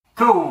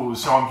Cool.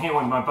 So I'm here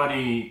with my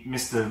buddy,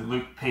 Mr.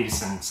 Luke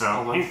Peterson. So,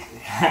 Hello.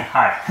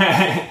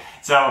 hi.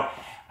 So,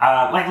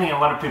 lately a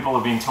lot of people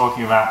have been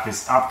talking about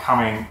this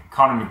upcoming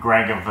Conor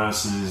McGregor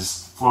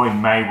versus Floyd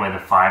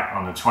Mayweather fight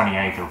on the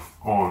 27th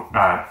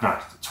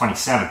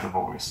of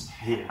August.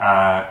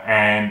 Yeah.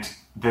 And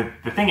the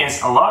thing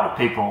is, a lot of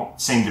people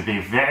seem to be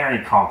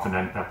very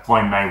confident that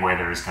Floyd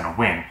Mayweather is going to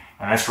win.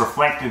 And that's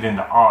reflected in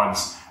the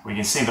odds. We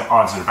can see the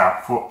odds at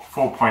about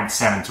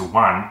 4.7 to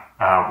 1,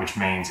 which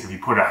means if you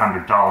put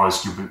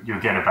 $100, you'll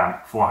get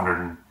about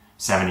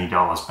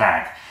 $470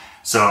 back.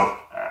 So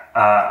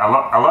a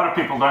lot of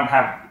people don't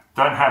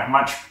have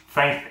much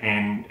faith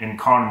in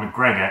Conor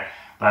McGregor,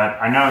 but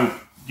I know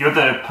you're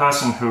the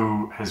person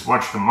who has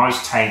watched the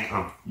most tape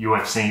of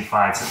UFC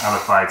fights and other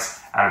fights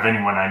out of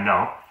anyone I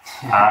know.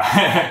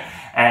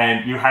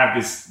 And you have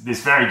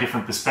this very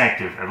different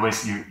perspective. At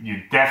least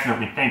you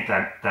definitely think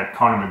that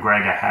Conor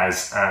McGregor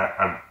has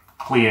a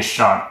clear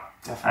shot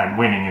at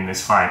winning in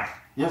this fight.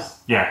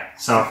 Yes. Yeah.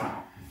 So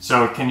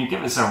can you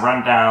give us a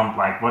rundown?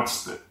 Like,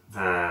 what's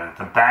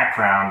the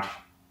background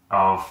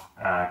of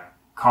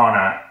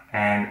Conor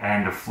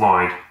and of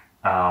Floyd?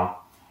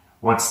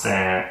 What's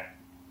their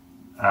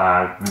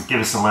give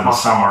us a little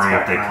summary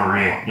of their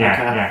career. Yeah.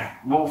 Okay. Yeah.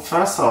 Well,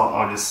 first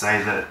I'll just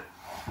say that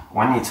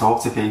when you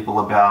talk to people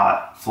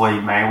about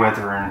Floyd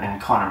Mayweather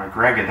and Conor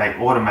McGregor, they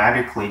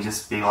automatically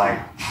just be like,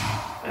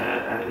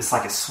 it's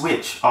like a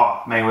switch.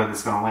 Oh,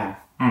 Mayweather's going to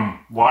win.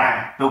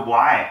 Why? But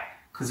why?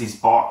 Because he's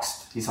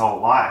boxed his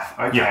whole life.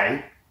 Okay.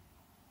 Yeah.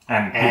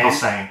 And people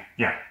say,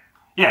 yeah,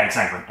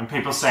 exactly. And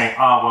people say,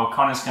 oh, well,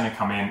 Conor's going to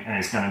come in and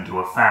he's going to do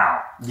a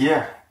foul.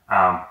 Yeah.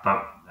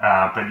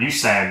 But you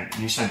said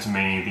to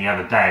me the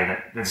other day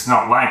that it's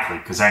not likely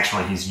because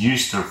actually he's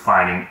used to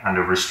fighting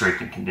under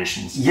restricted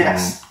conditions.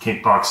 Yes. In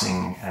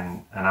kickboxing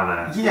and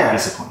other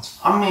disciplines.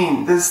 I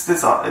mean, there's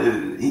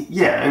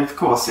of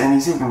course, and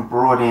he's even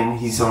brought in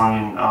his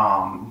own,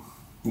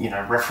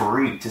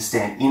 referee to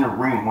stand in a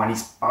ring when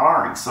he's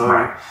sparring. So,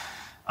 right.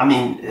 I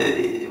mean,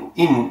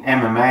 in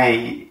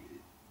MMA,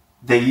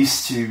 they're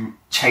used to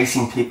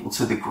chasing people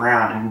to the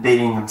ground and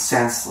beating them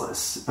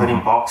senseless. But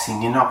in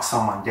boxing, you knock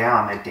someone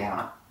down, they're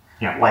down.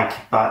 Yeah.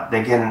 But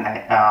they get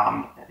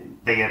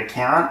a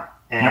count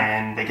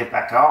and they get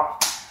back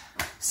up.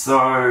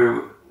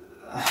 So,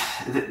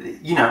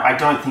 I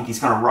don't think he's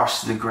going to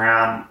rush to the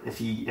ground if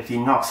he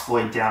knocks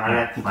Floyd down. I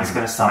don't think he's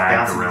going to start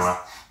bouncing.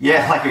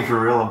 Like a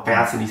gorilla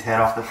bouncing his head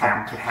off the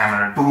fucking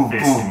hammer, boom,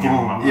 boom,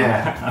 boom.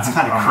 Yeah, it's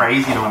kind of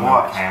crazy to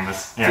watch.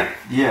 Canvas.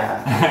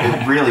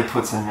 Yeah, it really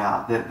puts him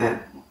out.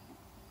 That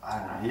I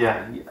don't know.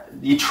 Yeah,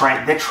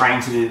 they're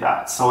trained to do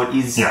that. So it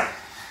is. Yeah.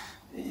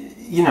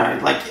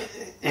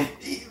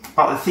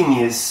 But the thing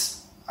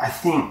is, I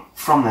think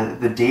from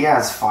the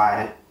Diaz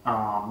fight,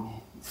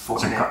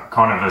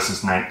 Conor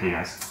versus Nate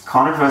Diaz.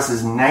 Conor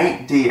versus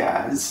Nate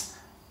Diaz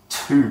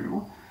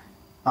 2.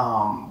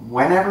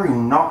 Whenever he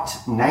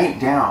knocked Nate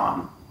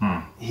down,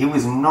 he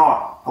was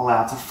not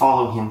allowed to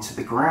follow him to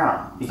the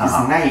ground because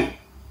Nate,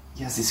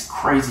 he has this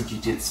crazy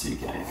jiu-jitsu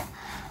game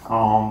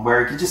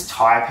where he could just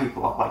tie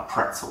people up like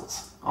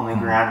pretzels on the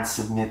ground and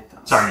submit them.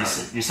 Sorry,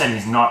 you said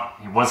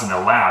he wasn't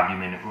allowed. You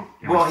mean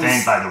it was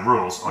banned by the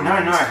rules? Or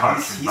His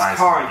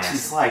coach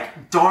is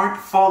like, don't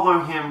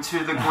follow him to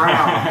the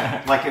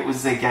ground. Like it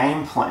was their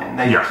game plan.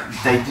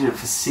 They did it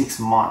for 6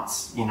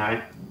 months. You're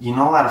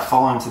not allowed to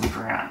follow him to the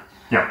ground.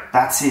 Yeah,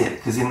 that's it.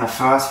 Because in the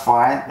first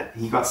fight,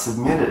 he got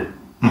submitted.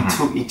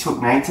 He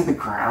took Nate to the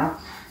ground.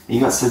 He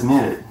got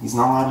submitted. He's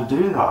not allowed to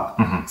do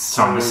that.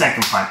 So in the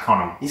second fight,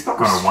 Conor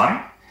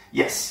won.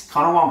 Yes,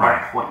 Conor won by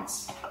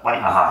points.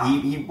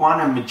 He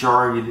won a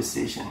majority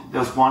decision. There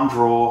was one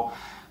draw,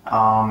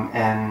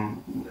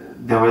 and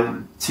there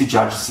were 2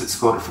 judges that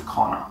scored it for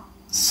Conor.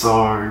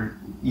 So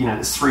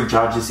there's 3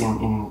 judges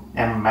in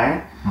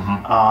MMA.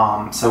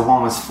 So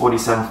one was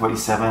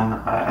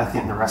 47-47. I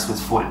think the rest was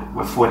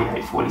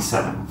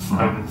 48-47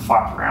 over the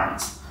 5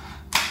 rounds.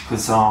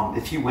 Because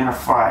if you win a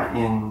fight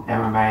in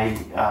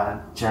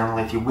MMA,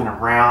 generally if you win a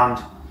round,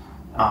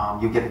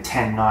 you'll get a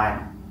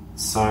 10-9.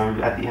 So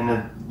at the end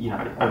of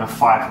over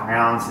 5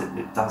 rounds,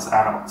 it does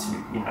add up to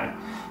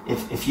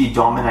if you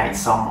dominate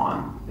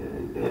someone,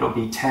 it'll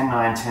be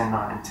 10-9,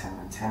 10-9,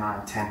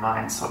 10-9,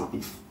 10-9. So it'll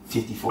be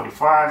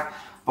 50-45.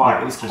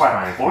 But it was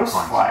quite a close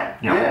fight.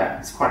 Yeah,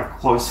 it's quite a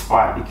close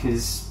fight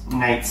because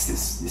Nate's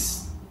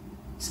this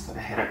he's got a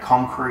head of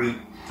concrete.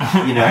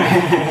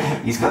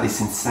 He's got this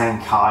insane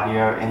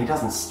cardio and he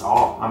doesn't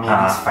stop. I mean,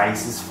 his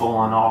face is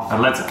falling off.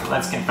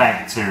 Let's get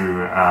back to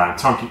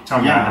talking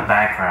about the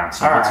background.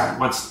 So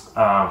what's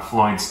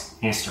Floyd's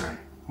history?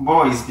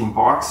 Well, he's been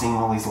boxing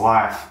all his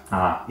life.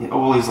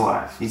 All his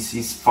life.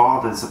 His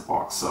father's a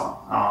boxer.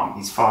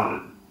 His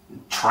father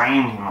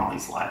trained him all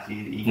his life.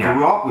 He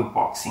grew up with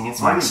boxing.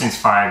 It's like since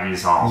 5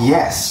 years old.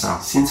 Yes,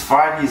 since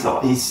 5 years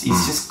old. He's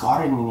just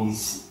got it in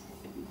his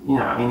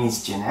in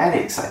his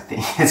genetics. I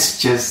think it's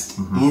just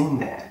in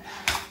there.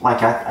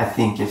 Like I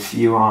think if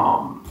you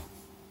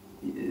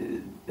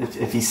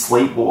if he's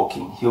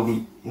sleepwalking, he'll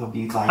be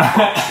like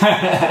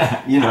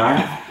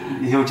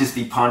he'll just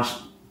be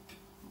punched.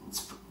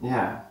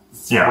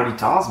 It's what he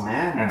does,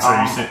 man. And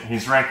so you said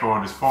his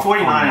record is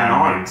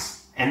 49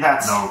 wins, and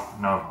that's no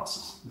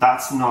losses.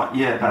 That's not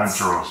that's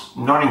no draws,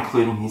 not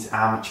including his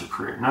amateur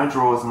career. No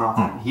draws,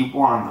 nothing. He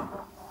won them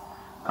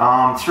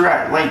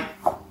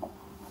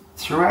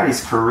throughout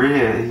his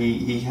career.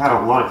 He had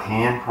a lot of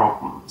hand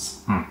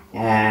problems,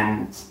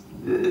 and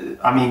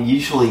I mean,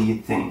 usually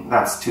you'd think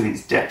that's to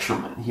his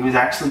detriment. He was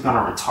actually going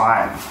to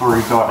retire before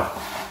he got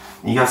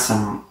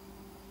some.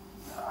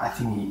 I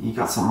think he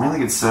got some really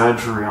good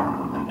surgery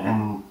on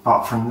him,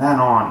 but from then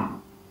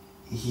on,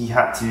 he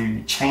had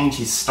to change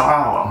his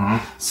style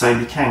up. So he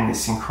became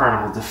this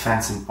incredible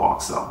defensive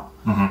boxer,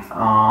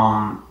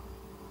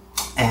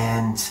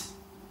 and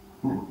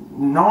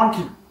no one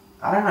could.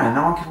 I don't know.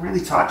 No one could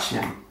really touch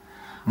him.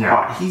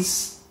 Yeah. But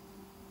he's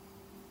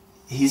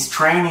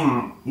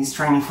training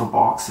for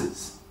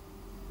boxers.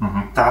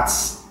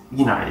 That's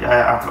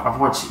I've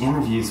watched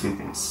interviews with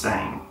him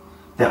saying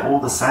they're all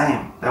the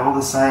same. They're all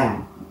the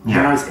same. He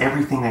knows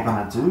everything they're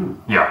going to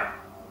do.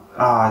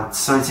 Yeah.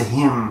 So to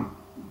him,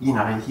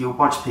 he'll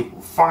watch people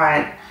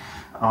fight.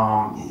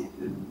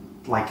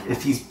 Like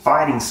if he's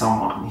fighting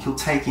someone, he'll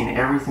take in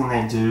everything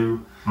they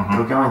do.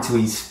 He'll go into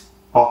his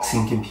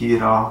boxing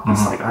computer.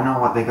 It's like, I know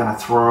what they're going to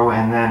throw,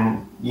 and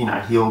then he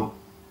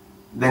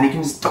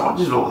can just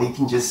dodge it all. He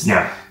can just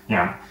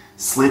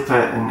slip it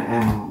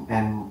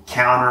and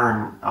counter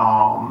and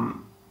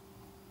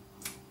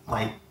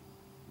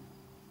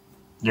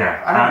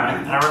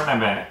I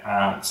remember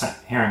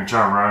hearing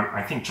Joe Rogan.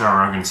 I think Joe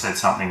Rogan said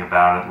something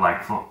about it,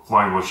 like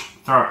Floyd will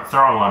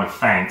throw a lot of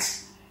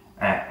feints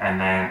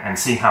and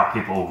see how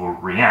people will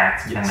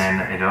react, and then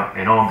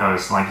it all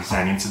goes, like you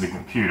said, into the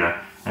computer,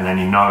 and then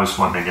he knows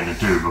what they're going to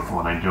do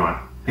before they do it.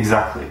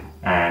 Exactly.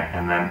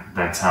 And then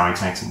that's how he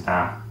takes him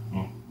down.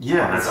 He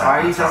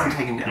doesn't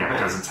take him down. Yeah, he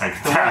doesn't take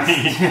him down.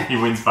 He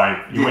wins by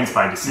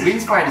decision. He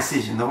wins by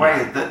decision.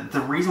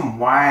 The reason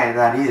why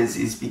that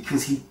is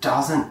because he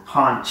doesn't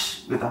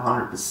punch with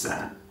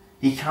 100%.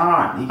 He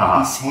can't.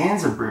 His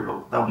hands are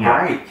brittle. They'll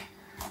break.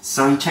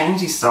 So he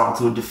changed his style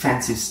to a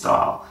defensive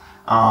style.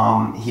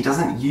 He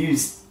doesn't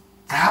use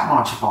that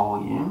much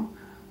volume,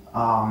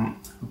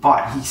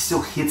 but he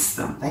still hits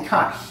them. They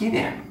can't hit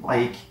him.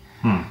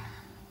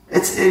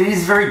 It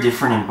is very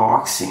different in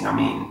boxing. I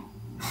mean,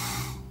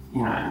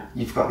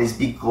 you've got these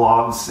big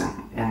gloves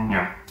and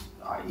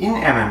in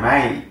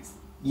MMA,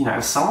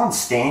 if someone's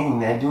standing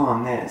there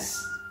doing this,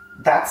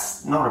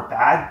 that's not a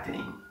bad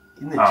thing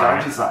in the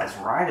judge's eyes,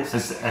 right? If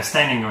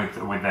standing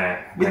with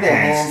their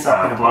hands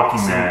up in a blocking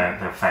boxing,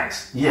 their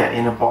face. Yeah,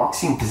 in a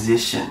boxing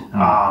position.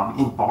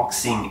 In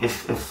boxing, if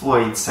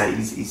Floyd, say,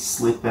 he's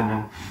slipping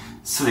and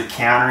sort of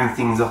countering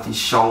things off his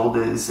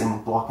shoulders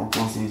and blocking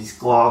things with his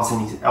gloves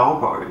and his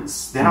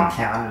elbows, they're not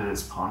counted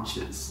as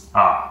punches.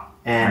 But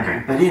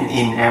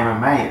in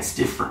MMA, it's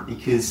different,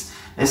 because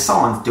if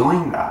someone's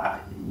doing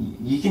that,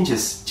 you can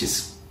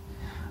just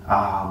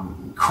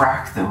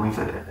crack them with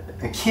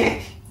a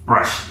kick,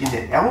 in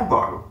the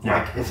elbow,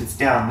 like if it's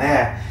down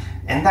there,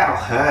 and that'll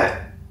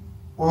hurt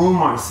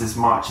almost as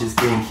much as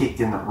getting kicked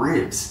in the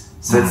ribs.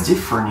 So it's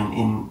different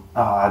in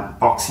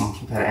boxing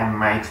compared to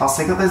MMA. Plus,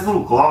 they got those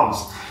little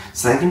gloves,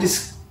 so they can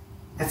just.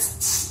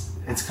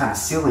 It's kind of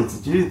silly to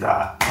do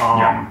that.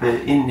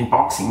 But in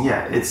boxing,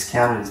 it's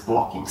counted as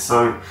blocking.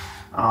 So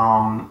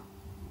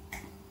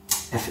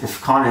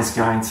if Conor's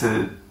going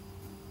to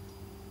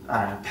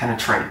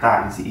penetrate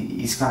that,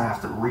 he's going to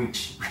have to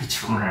reach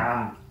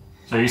around.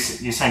 So you're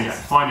saying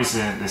Floyd is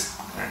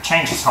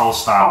changed his whole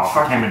style,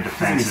 became a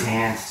defensive. His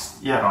hands.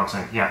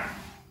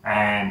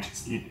 And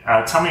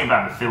tell me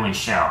about the Philly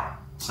shout.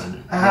 So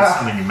that's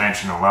something you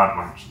mentioned a lot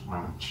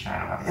when we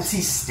chat about this. It's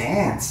his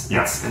stance.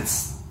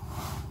 It's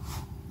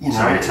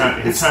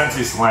it turns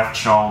his left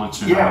shoulder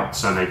to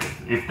so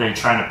if they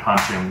try to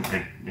punch him,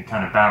 it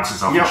kind of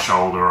bounces off his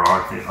shoulder or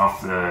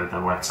off the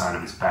left side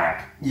of his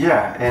back.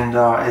 Yeah, and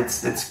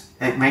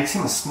it makes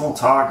him a small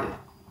target.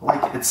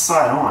 Like, it's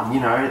side on,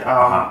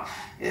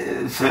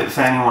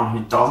 for anyone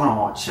who doesn't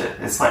watch it,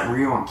 it's like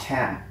Ryu and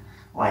Ken,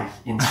 like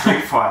in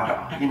Street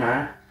Fighter,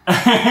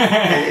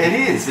 It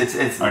is. It's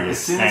as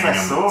soon as I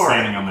saw it,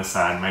 standing on the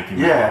side, making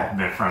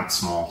their front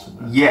small to the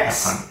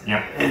front.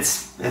 Yep.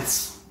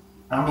 It's.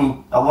 I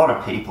mean, a lot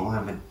of people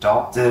have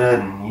adopted it,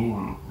 and he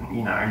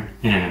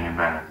didn't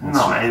invent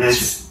it.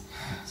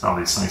 It's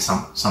obviously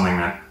something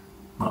that,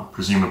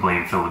 presumably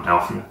in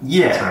Philadelphia,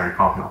 it's very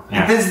popular.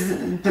 Yeah.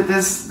 But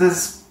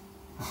there's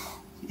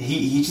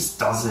he just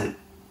does it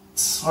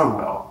so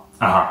well,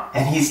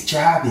 and his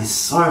jab is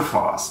so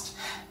fast.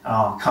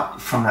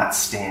 From that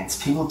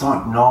stance, people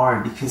don't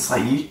know, because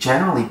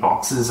generally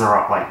boxers are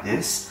up like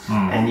this,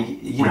 and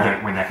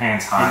with their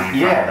hands high in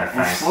front of their face.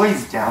 And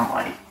Floyd's down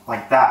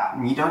like that,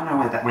 and you don't know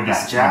where that with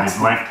his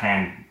left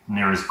hand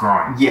near his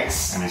groin,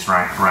 yes, and his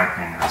right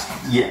hand near his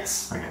hand,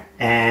 yes. Okay,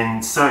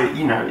 and so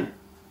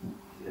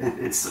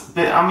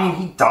but I mean,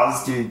 he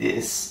does do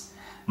this.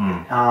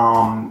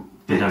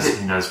 He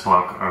does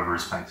block over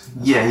his face.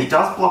 He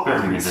does block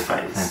over his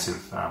face.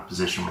 Defensive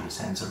position with his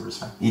hands over his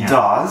face. He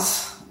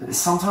does.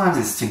 Sometimes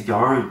it's to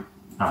go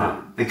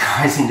the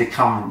guys into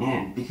coming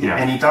in because,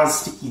 and he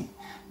does stick.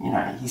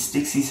 He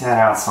sticks his head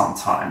out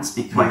sometimes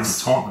because. Like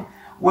to taunt them.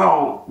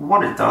 Well,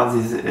 what it does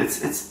is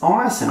it's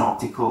almost an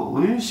optical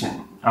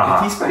illusion.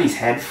 If he's got his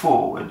head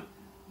forward,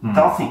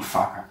 they'll think,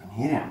 "Fuck, I can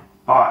hit him."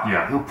 But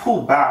he'll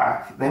pull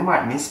back. They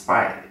might miss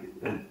by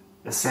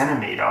a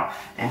centimeter,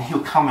 and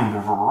he'll come in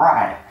with a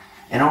right,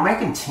 and it'll make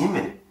him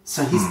timid.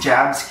 So his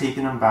jabs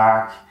keeping him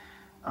back.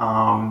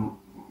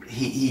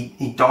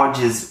 He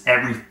dodges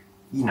every.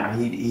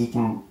 He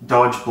can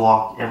dodge,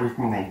 block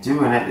everything they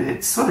do, and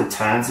it sort of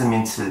turns them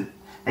into.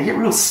 They get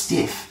real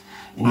stiff,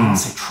 and he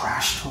also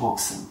trash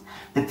talks them.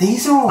 But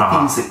these are all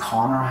things that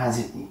Conor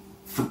has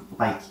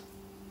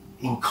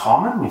in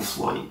common with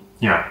Floyd.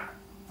 Yeah.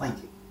 Like,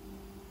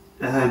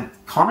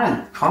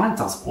 Conor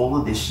does all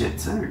of this shit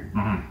too.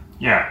 Mm-hmm.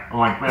 Yeah,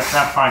 like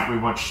that fight we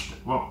watched,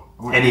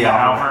 Eddie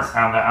Alvarez. The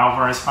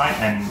Alvarez fight,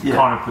 and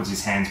Conor puts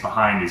his hands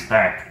behind his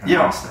back at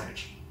one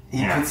stage.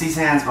 He puts his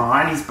hands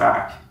behind his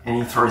back and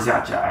he throws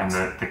out jabs.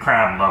 And the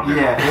crowd loved it.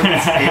 Yeah,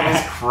 it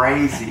was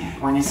crazy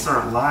when you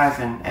saw it live.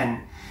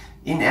 And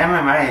in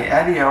MMA,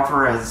 Eddie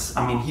Alvarez,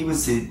 I mean, he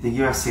was the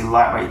UFC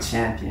lightweight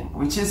champion,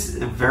 which is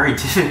a very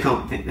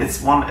difficult thing. It's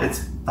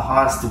the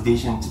hardest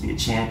division to be a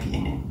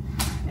champion in.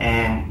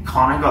 And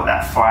Conor got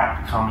that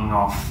fight coming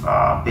off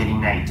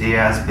beating Nate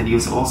Diaz, but he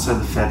was also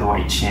the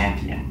featherweight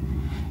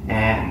champion.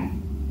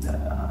 And,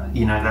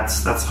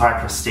 that's high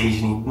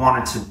prestige, and he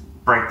wanted to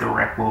break the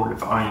record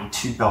of owning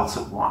 2 belts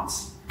at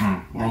once.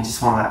 He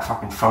just wanted that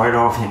fucking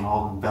photo of him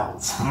holding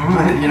belts.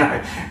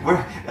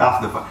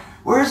 After the fight,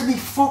 where's me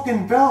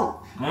fucking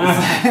belt?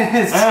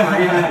 It's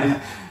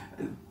screaming.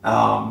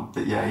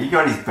 But yeah, he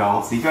got his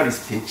belts, he got his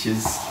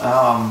pictures.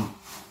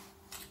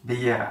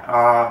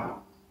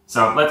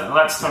 So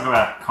let's talk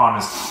about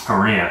Conor's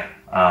career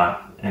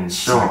and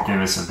sort of give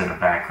us a bit of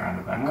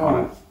background about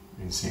Conor,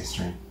 his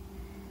history.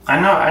 I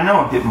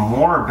know a bit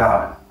more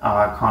about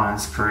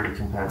Conor's career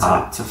compared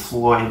to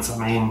Floyd's. I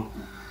mean,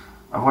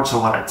 I've watched a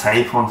lot of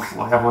tape on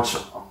Floyd. I've watched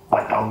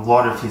like a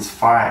lot of his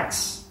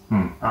fights.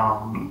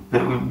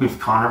 But with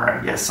Conor,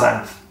 I guess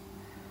I've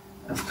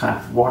kind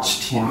of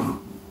watched him,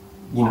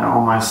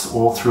 almost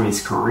all through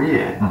his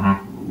career,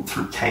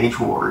 through Cage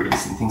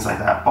Warriors and things like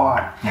that.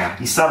 But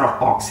he started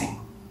off boxing.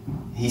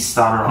 He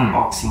started off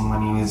boxing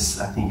when he was,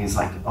 I think he was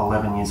like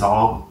 11 years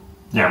old.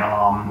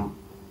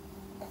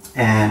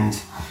 And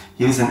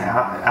he was an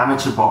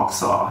amateur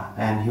boxer,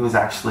 and he was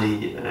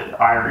actually an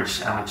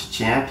Irish amateur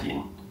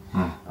champion,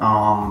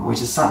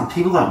 which is something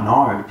people don't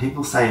know.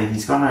 People say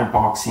he's got no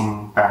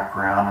boxing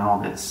background and all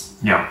this.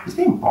 He's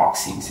been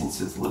boxing since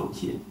he was a little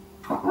kid.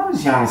 Not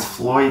as young as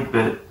Floyd,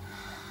 but...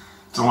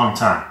 It's a long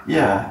time.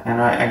 Yeah,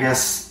 and I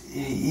guess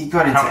he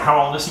got into...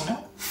 How old is he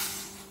now?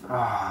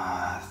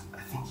 I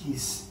think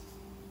he's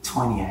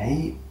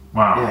 28.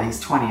 Wow. Yeah, he's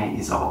 28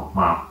 years old.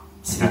 Wow.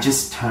 So he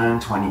just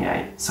turned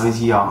 28, so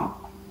he's young.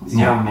 He's a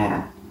young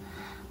man.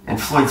 And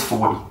Floyd's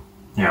 40.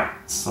 Yeah.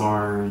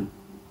 So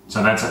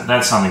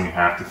that's something you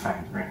have to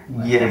factor in.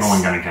 Yes. People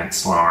are going to get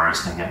slower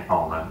as they get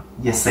older.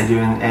 Yes, they do.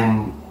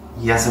 And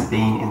he hasn't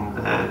been in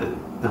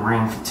the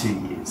ring for 2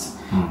 years.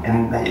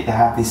 And they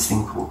have this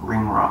thing called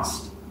ring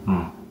rust.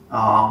 But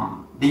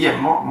yeah,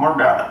 more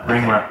about...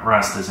 Ring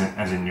rust as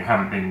in you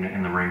haven't been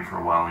in the ring for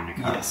a while and you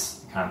can't...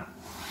 Yes. You can't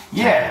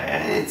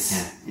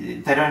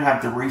they don't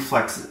have the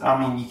reflexes. I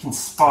mean, you can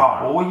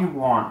spar all you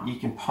want. You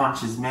can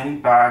punch as many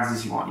bags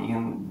as you want. You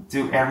can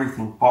do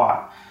everything.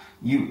 But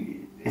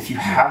if you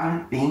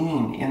haven't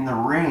been in the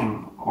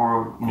ring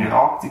or in the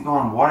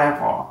octagon,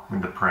 whatever,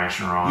 with the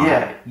pressure on,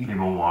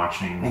 people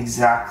watching,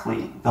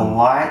 exactly the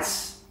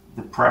lights,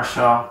 the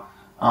pressure,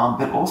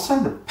 but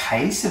also the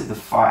pace of the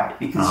fight.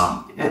 Because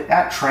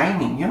at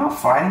training, you're not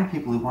fighting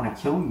people who want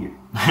to kill you.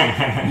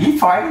 You're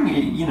fighting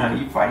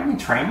your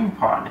training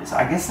partners.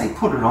 I guess they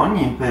put it on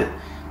you, but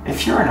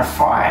if you're in a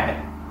fight,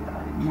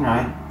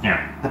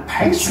 the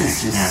pace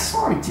is just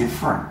so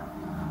different.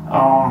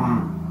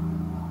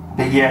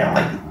 But yeah,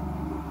 like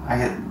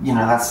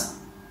that's.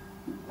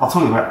 I'll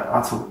talk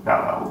about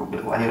that a little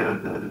bit later.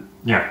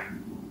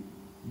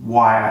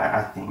 Why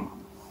I think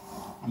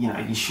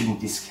you shouldn't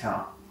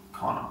discount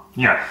Conor.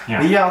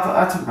 But yeah,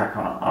 I'll talk about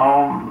Conor.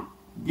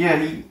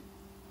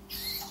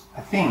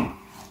 I think.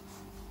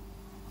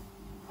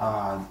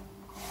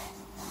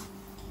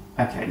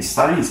 He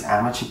started his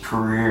amateur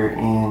career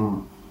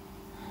in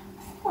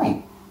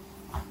like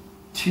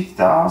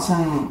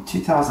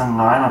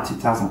 2009 or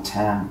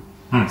 2010,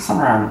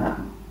 somewhere around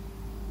then.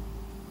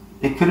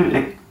 It could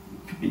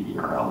be a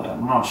year earlier.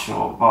 I'm not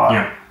sure,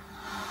 but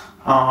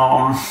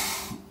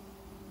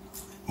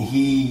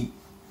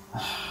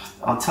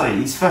I'll tell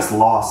you, his first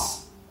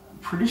loss, I'm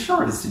pretty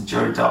sure it was to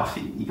Joe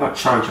Duffy. He got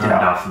choked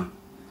out.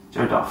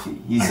 Joe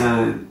Duffy. He's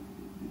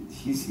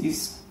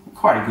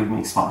quite a good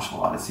mixed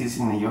martial artist. He's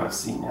in the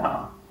UFC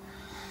now.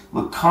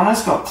 Look,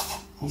 Conor's got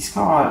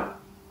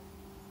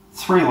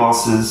 3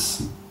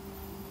 losses.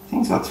 I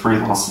think he's got 3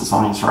 losses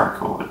on his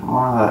record.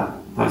 One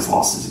of those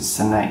losses is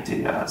to Nate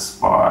Diaz,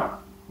 but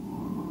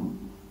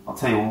I'll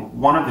tell you,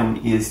 one of them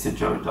is to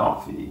Joe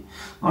Duffy.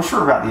 I'm not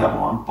sure about the other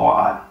one,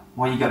 but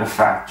you got to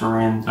factor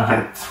in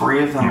that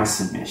 3 of them are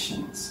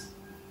submissions.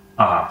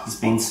 He's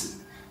been,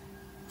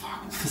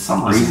 for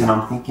some reason,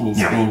 I'm thinking he's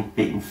been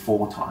beaten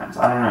 4 times.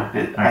 I don't know,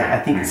 but I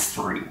think it's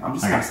 3. I'm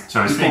just going to say.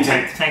 So he's been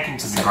taken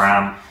to the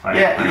ground. He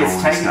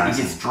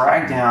gets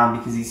dragged down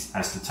because he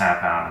has to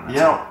tap out.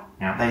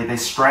 And they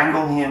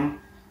strangle him,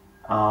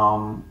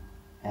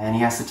 and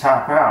he has to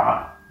tap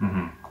out.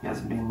 Mm-hmm. He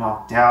hasn't been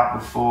knocked out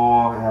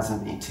before. He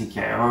hasn't been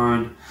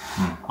TKO'd.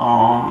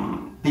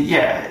 But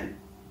yeah,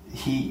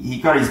 he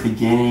got his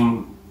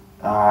beginning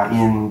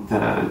in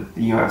the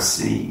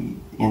UFC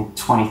in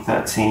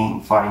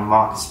 2013, fighting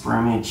Marcus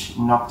Brimage.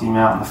 Knocked him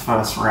out in the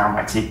first round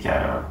by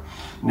TKO.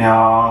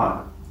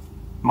 Now,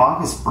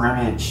 Marcus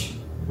Brimage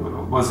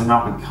was an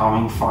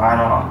up-and-coming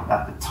fighter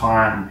at the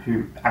time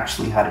who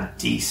actually had a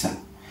decent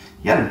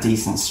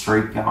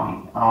streak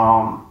going.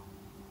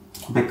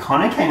 But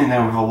Conor came in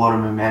there with a lot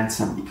of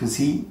momentum because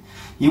he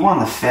won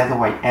the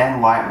featherweight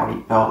and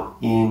lightweight belt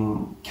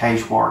in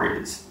Cage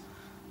Warriors,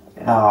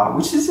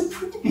 which is a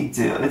pretty big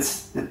deal.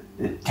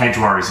 Cage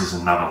Warriors is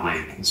another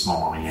league, a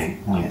smaller league.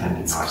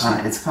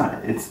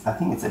 I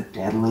think it's a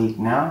dead league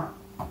now,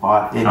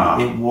 but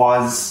it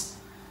was,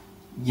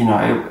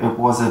 it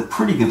was a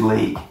pretty good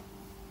league.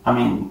 I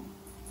mean,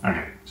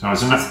 so it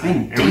was another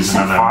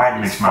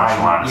mixed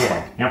martial arts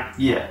league.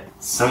 Yeah.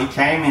 So he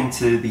came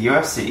into the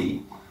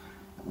UFC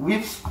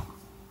with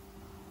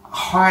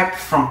hype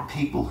from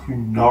people who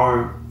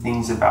know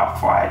things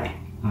about fighting.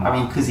 I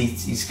mean, because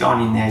he's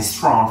going in there, he's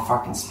throwing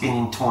fucking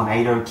spinning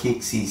tornado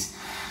kicks, he's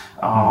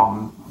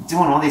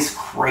doing all this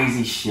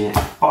crazy shit.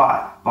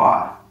 But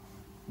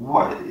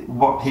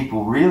what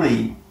people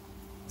really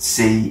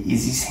see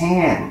is his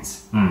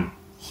hands.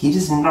 He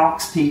just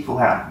knocks people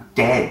out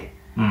dead.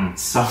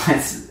 So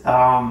it's,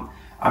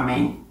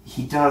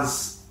 he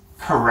does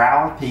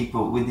corral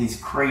people with these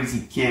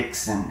crazy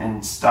kicks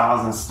and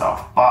styles and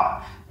stuff,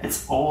 but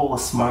it's all a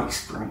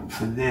smokescreen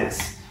for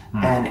this.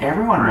 And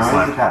everyone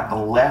knows about the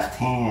left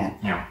hand,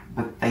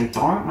 but they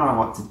don't know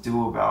what to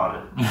do about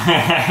it.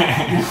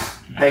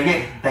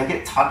 They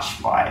get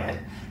touched by it.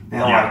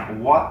 They're like,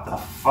 what the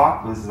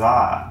fuck was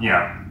that?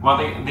 Yeah. Well,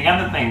 the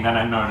other thing that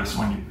I noticed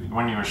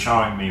when you were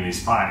showing me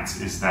these fights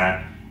is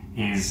that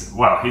he's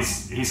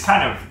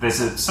kind of, there's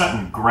a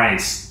certain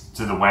grace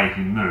to the way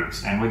he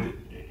moves, and with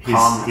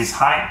his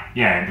height,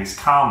 his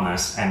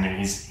calmness and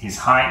his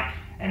height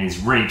and his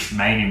reach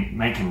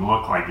make him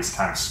look like this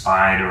kind of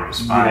spider or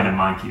spider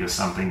monkey or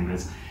something.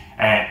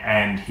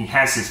 And he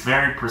has this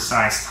very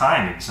precise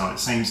timing. So it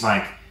seems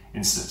like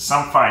in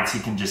some fights he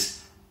can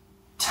just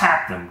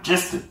tap them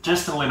just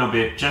a little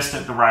bit, just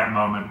at the right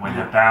moment when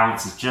the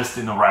balance is just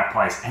in the right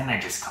place, and they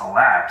just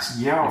collapse.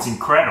 Yeah, it's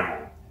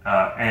incredible.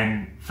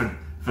 And for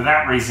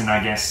that reason,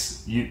 I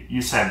guess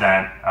you said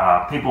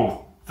that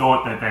people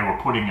thought that they were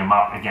putting him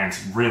up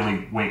against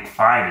really weak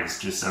fighters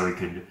just so he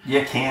could...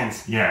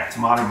 cans. Yeah,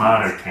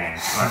 tomato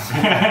cans.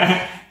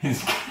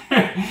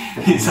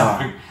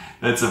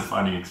 That's a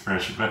funny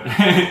expression, but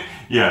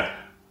yeah.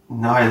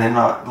 No, they're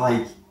not,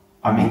 like...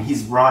 I mean,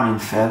 his run in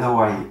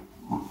featherweight,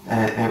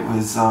 it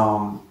was,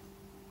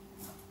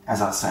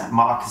 as I was saying,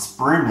 Marcus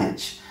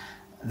Brimage.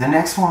 The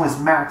next one was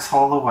Max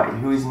Holloway,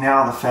 who is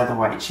now the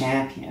featherweight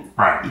champion.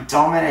 Right. He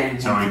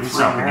dominated him for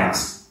 3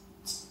 rounds.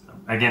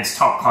 Against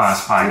top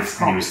class fights,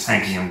 and he was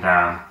taking him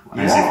down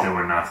as if there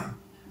were nothing.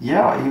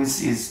 Yeah,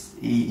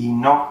 he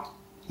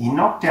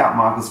knocked out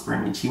Marcus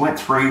Brimage. He went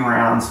 3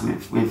 rounds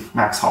with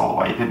Max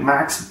Holloway, but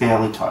Max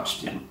barely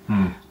touched him.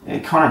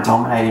 It kind of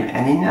dominated him,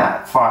 and in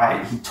that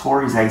fight, he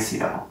tore his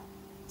ACL,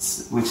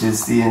 which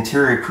is the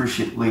anterior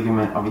cruciate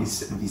ligament of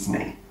his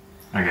knee.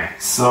 Okay.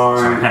 So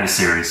he had a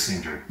serious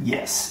injury.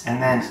 Yes,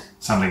 and then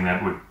something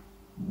that would.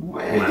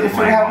 If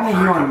it happened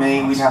to you and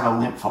me, we'd have a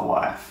limp for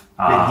life.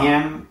 But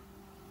him,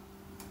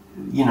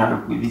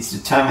 with his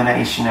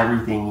determination,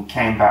 everything, he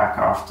came back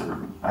after,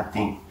 I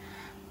think,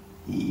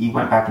 he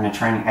went back into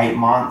training 8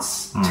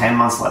 months. 10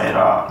 months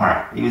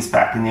later, he was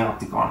back in the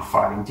octagon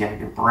fighting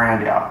Diego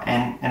Brandao.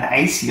 And an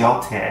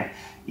ACL tear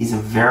is a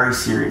very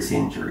serious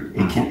injury.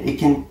 It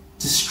can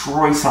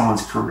destroy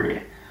someone's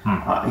career.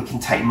 It can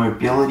take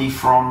mobility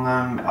from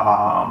them,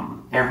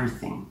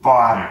 everything.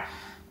 But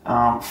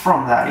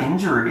from that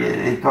injury,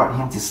 it got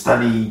him to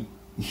study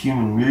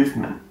human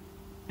movement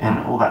and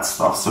all that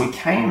stuff. So he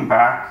came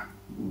back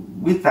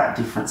with that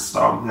different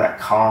style, with that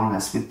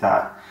calmness, with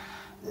that.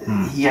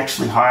 He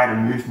actually hired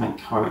a movement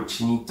coach,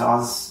 and he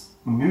does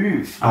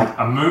move. Like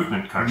a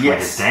movement coach?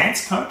 Yes. Like a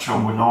dance coach? Or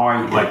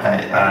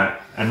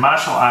a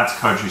martial arts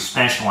coach who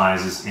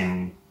specializes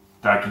in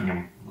ducking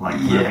and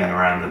moving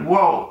around the...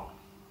 Well,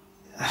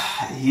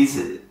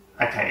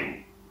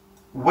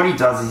 what he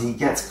does is he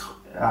gets...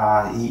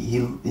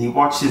 he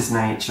watches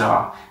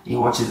nature, he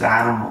watches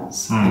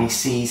animals, and he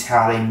sees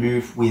how they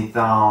move with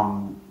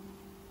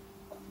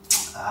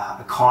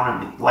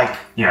economy. Like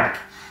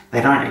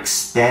they don't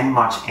expend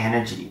much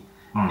energy,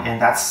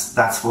 and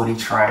that's what he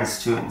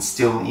tries to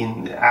instill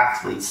in the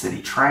athletes that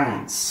he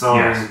trains. So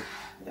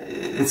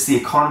it's the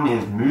economy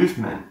of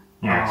movement.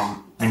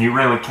 And you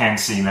really can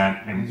see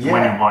that when you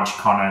watch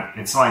Conor.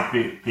 It's like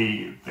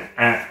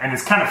and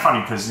it's kind of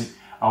funny because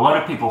a lot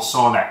of people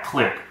saw that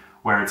clip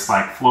where it's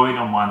like Floyd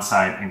on one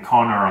side and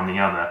Conor on the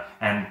other,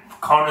 and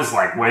Conor's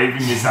like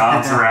waving his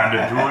arms around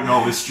and doing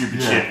all this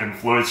stupid shit, and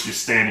Floyd's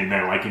just standing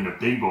there like in the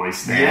B-boy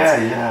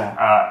stance.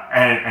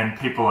 And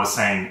people are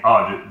saying,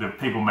 the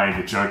people made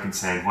the joke and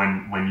said,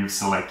 when you've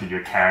selected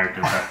your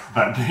character,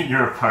 but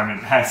your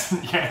opponent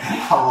hasn't yet.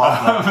 I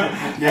love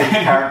that. Your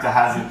character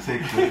hasn't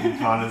picked it, and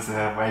Conor's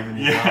waving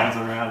his arms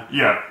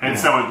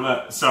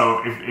around.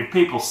 So if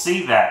people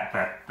see that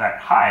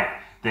hype,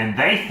 then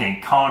they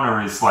think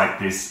Conor is like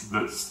this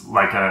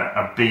like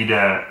a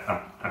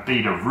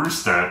beta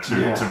rooster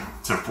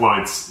to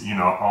Floyd's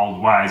old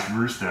wise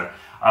rooster,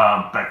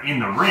 but in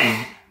the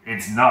ring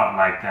it's not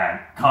like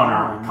that.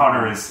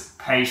 Conor is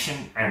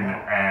patient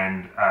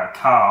and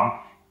calm,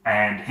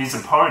 and his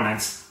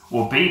opponents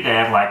will be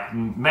there like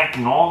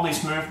making all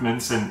these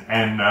movements,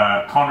 and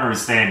Conor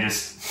is there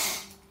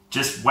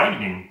just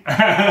waiting,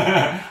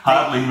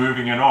 hardly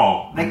moving at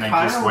all. They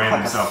kind of look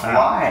like a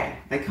fly.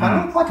 They kind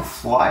of look like a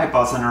fly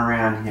buzzing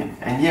around him.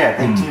 And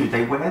they do.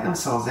 They wear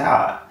themselves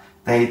out.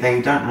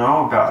 They don't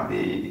know about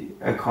the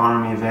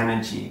economy of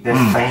energy.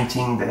 They're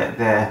fainting.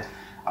 They're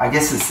I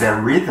guess it's their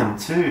rhythm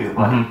too.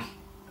 Like,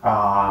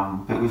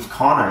 but with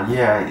Conor,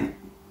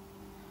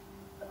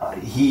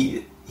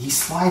 he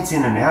slides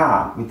in and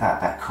out with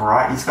that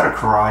karate. He's got a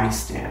karate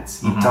stance.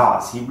 He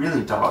does. He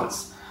really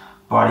does.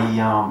 But he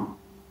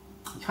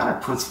kind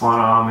of puts one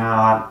arm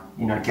out,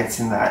 gets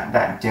in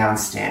that down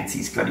stance.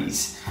 He's got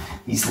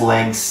his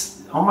legs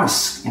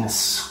almost in a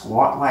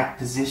squat-like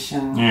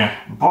position. Yeah.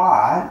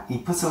 But he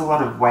puts a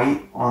lot of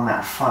weight on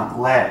that front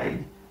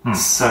leg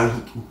so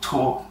he can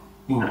talk,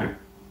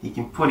 he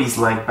can put his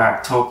leg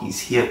back, talk his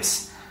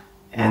hips,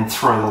 and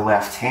throw the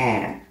left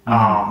hand.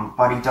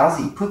 But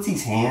he puts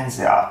his hands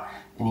out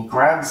and he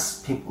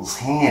grabs people's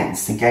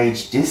hands to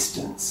gauge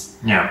distance.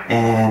 Yeah.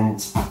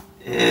 And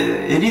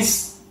it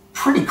is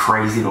pretty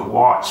crazy to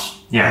watch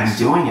him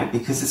doing it,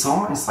 because it's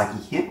almost like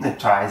he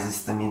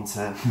hypnotizes them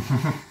into...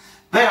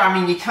 But, I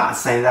mean, you can't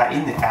say that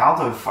in the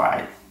Aldo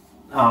fight.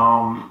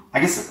 I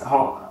guess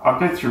I'll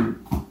go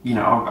through,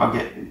 I'll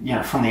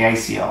get, from the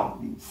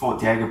ACL. He fought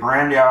Diego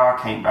Brandauer,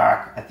 came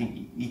back. I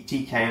think he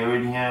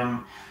TKO'd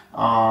him.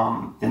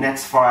 The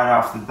next fight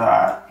after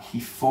that, he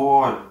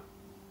fought...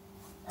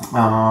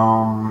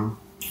 I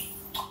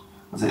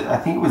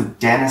think it was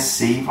Dennis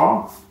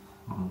Seaver.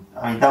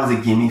 I mean, that was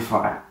a gimme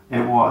fight. It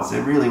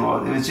really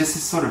was. It was just to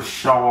sort of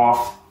show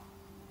off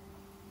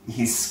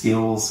his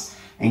skills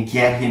and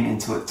get him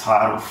into a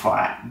title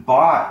fight.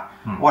 But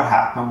what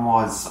happened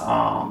was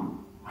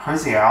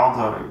Jose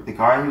Aldo, the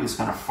guy who was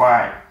going to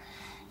fight,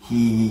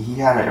 he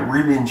had a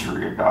rib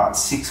injury about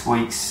 6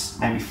 weeks,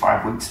 maybe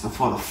 5 weeks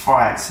before the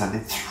fight. So they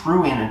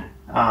threw in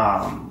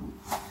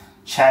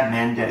Chad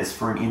Mendes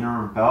for an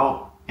interim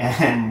belt.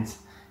 And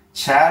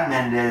Chad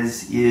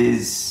Mendes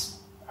is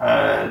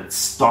a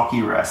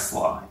stocky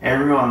wrestler.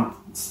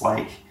 Everyone's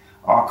like,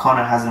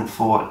 Conor hasn't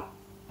fought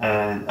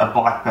a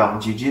black belt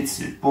in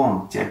jiu-jitsu.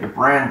 Boom, Diego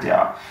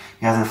Brandauer.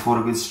 He hasn't fought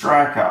a good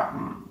striker.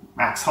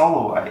 Max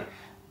Holloway.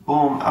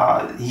 Boom,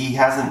 he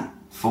hasn't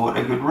fought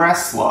a good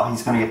wrestler.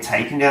 He's going to get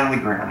taken down to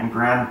the ground and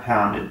ground and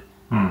pounded.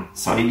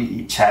 So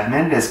Chad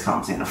Mendes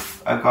comes in,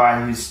 a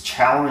guy who's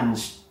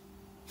challenged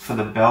for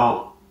the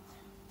belt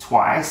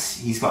twice.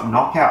 He's got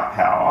knockout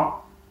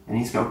power and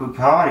he's got good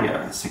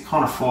cardio. So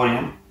Conor fought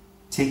him,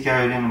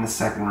 TKO'd him in the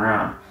second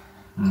round.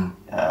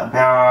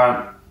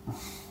 About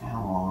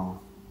how long?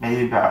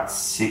 Maybe about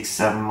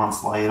 6-7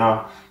 months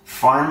later,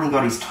 finally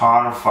got his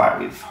title fight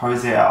with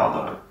Jose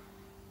Aldo,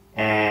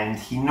 and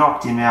he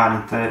knocked him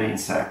out in 13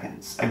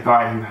 seconds. A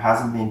guy who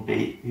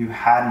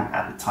hadn't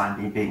at the time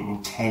been beaten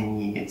in 10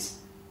 years,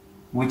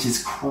 which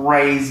is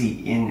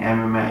crazy in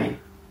MMA.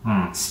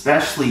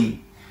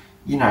 Especially,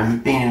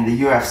 he'd been in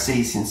the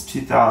UFC since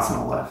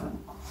 2011.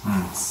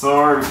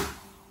 So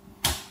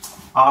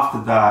after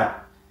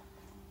that,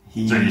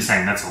 So you're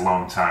saying that's a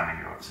long time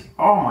in UFC?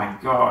 Oh my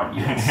God,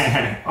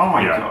 yes. Oh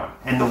my God.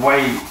 And the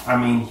way,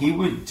 he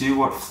would do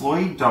what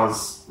Floyd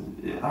does.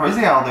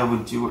 Jose Aldo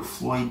would do what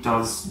Floyd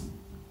does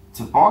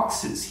to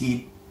boxers.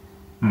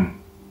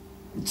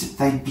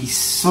 They'd be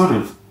sort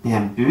of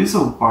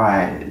bamboozled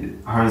by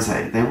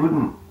Jose. They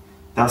were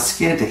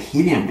scared to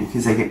hit him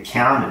because they get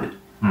countered.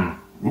 They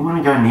didn't want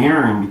to go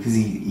near him because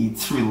he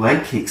threw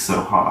leg kicks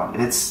so hard.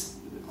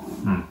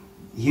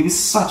 He was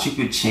such a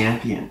good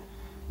champion.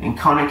 And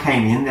Conor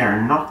came in there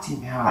and knocked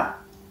him out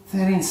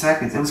 13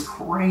 seconds. It was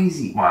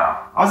crazy.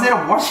 Wow. I was there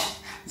to watch it.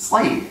 It's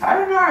like, I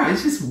don't know,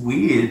 it's just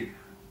weird.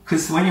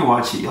 Because when you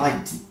watch it, you're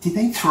like, did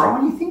they throw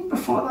anything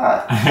before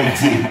that?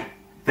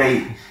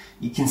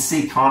 You can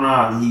see Conor,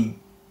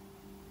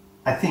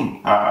 I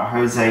think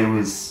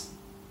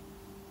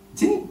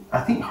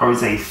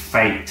Jose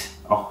faked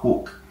a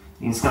hook.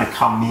 He was going to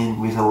come in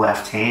with a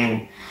left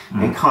hand.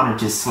 And Conor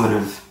just sort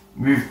of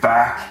moved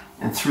back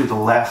and threw the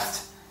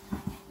left.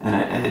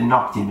 And it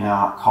knocked him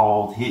out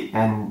cold.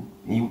 And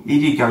he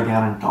did go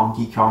down and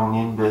Donkey Kong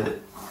him, but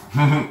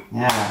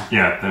yeah.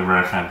 Yeah, the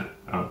ref had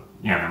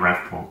the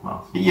ref pulled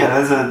off.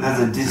 Yeah, there's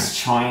a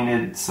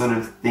disjointed sort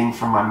of thing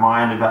from my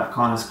mind about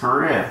Conor's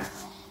career.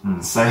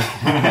 So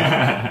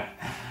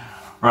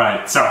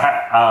right. So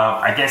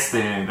I guess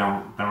the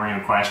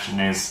real question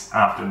is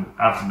after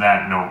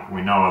that,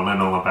 we know a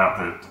little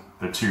about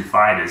the two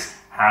fighters.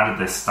 How did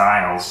their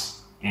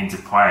styles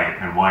interplay,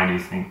 and why do you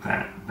think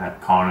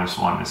that Conor's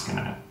one is going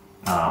to?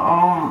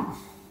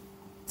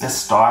 Their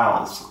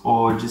styles,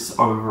 or just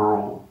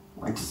overall,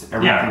 like just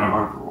everything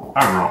overall.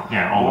 Overall,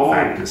 all the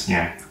factors.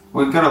 Yeah.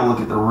 We've got to look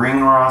at the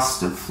ring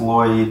rust of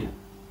Floyd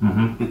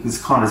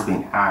because Conor's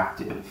been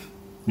active.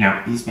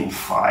 Yeah. He's been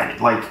fighting.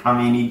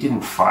 He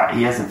didn't fight.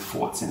 He hasn't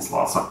fought since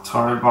last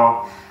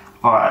October,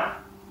 but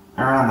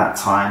around that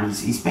time,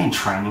 he's been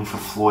training for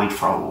Floyd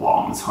for a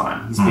long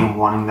time. He's been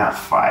wanting that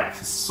fight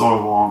for so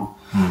long.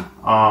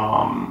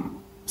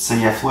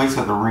 Floyd's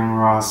got the ring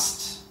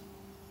rust.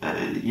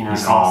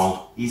 He's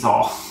old. He's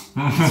old.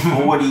 He's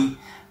 40.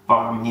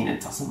 But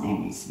it doesn't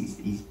mean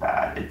he's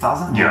bad. It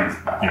doesn't mean he's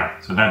bad. Yeah,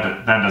 so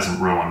that doesn't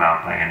rule him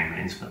out by any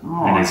means, but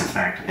it is a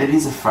factor. It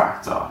is a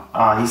factor.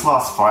 His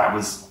last fight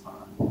was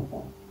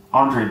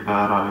Andre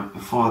Berto.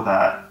 Before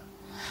that,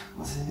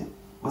 was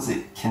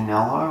it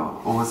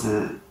Canelo or was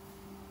it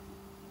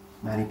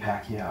Manny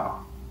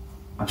Pacquiao?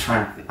 I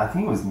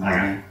think it was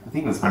Manny. Okay. I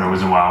think it was. But it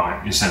was a while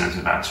back. You said it was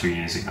about 2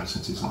 years ago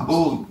since his last.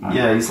 Well,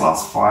 his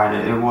last fight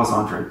it was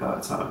Andre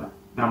Berto.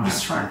 But I'm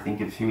just trying to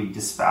think of who he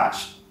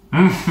dispatched.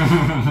 Some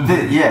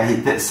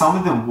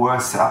of them were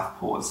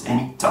southpaws, and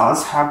he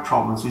does have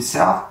problems with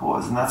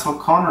southpaws, and that's what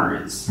Conor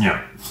is.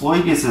 Yeah,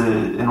 Floyd is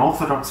an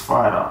orthodox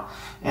fighter,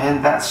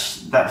 and the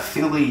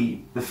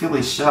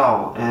Philly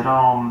shell.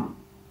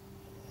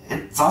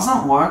 It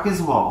doesn't work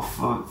as well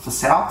for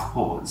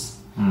southpaws.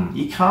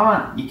 You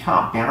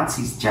can't bounce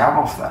his jab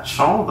off that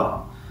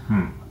shoulder.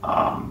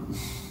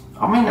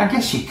 I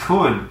guess you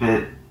could,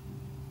 but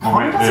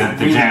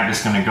the jab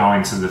is going to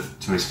go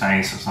to his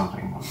face or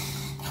something.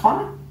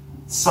 Conor.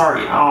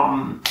 Sorry,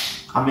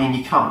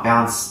 you can't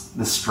bounce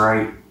the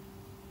straight.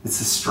 It's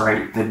a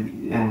straight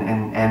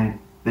and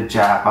the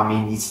jab.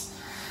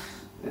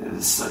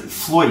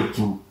 Floyd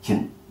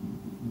can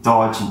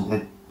dodge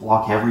and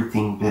block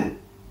everything, but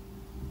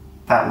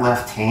that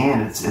left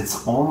hand,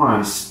 it's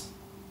almost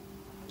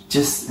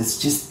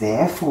just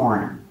there for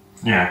him.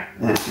 Yeah.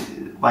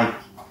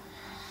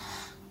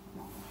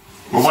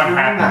 What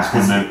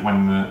happens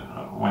when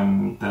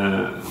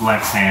the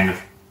left hand of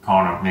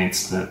Conor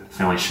meets the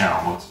Philly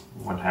shell?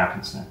 What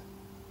happens there?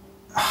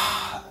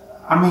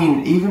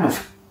 Even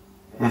if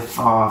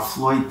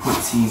Floyd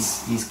puts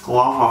his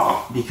glove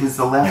up, because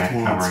the left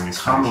hand's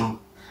coming,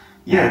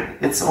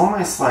 it's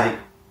almost like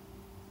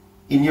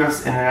in the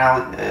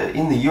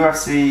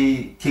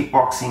UFC,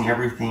 kickboxing,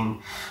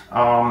 everything.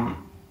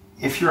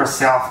 If you're a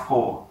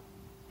southpaw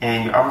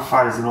and your other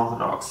fighter's an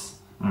orthodox,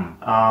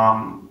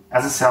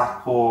 as a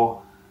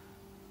southpaw,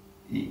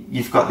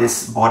 you've got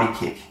this body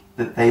kick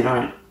that they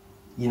don't,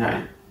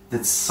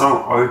 that's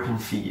so open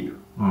for you,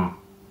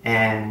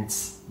 and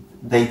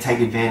they take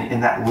advantage,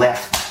 and that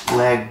left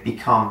leg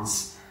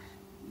becomes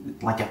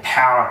like a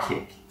power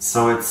kick.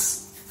 So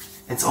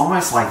it's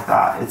almost like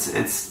that. It's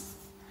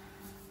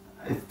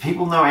if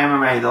people know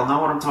MMA, they'll know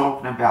what I'm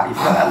talking about. You've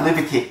got that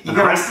liver kick.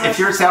 If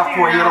you're a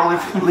southpaw, you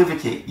got a liver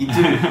kick. You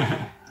do.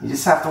 You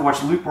just have to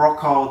watch Luke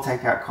Rockhold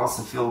take out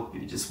Costa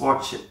Philippe. Just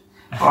watch it.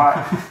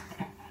 But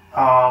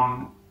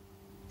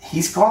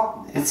he's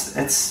got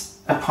it's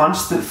a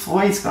punch that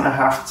Floyd's going to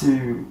have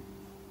to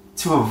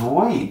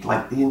avoid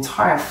the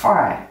entire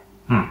fight.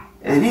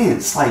 It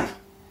is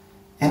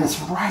and it's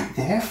right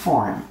there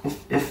for him.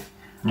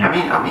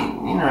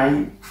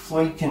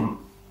 Floyd can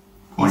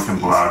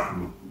block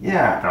and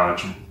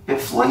dodge. But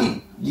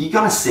Floyd, you're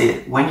going to see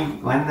it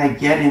when they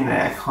get in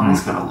there.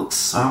 Conor's going to look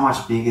so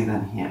much bigger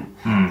than him,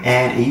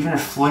 and even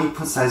if Floyd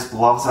puts those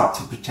gloves up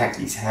to protect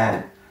his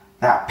head,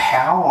 that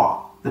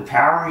power. The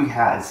power he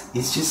has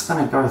is just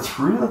going to go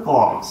through the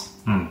gloves.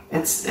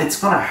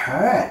 It's going to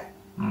hurt.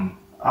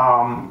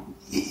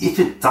 If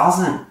it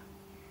doesn't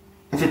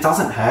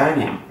hurt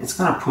him, it's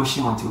going to push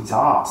him onto his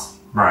ass.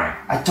 Right.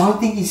 I don't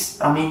think he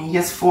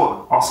has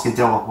fought Oscar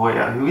De La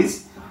Hoya,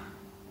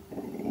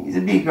 he's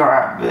a big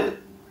guy, but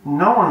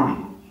no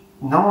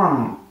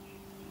one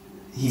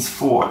he's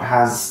fought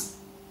has,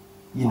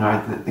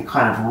 the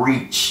kind of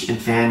reach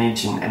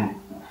advantage, and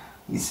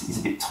he's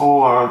a bit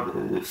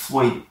taller.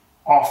 Floyd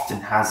often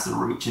has the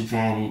reach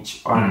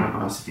advantage over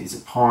most of his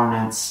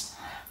opponents.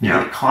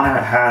 Yeah. Conor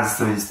has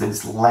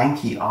those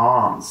lanky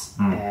arms,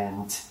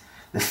 and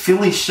the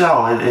Philly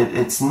shell,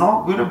 it's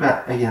not good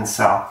against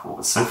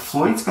southpaws. So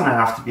Floyd's going to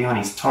have to be on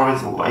his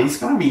toes a lot. He's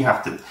going to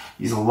have to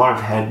use a lot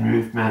of head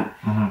movement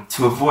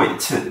to avoid,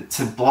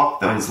 to block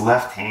those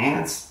left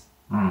hands.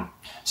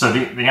 So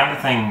the other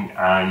thing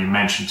you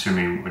mentioned to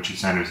me, which you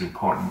said was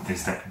important,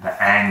 is that the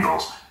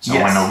angles. So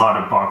when a lot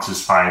of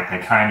boxers fight, they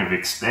kind of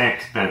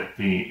expect that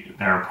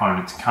their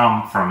opponent to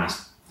come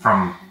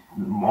from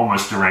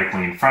almost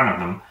directly in front of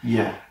them.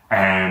 Yeah.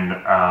 And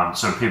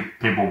so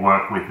people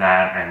work with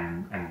that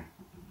and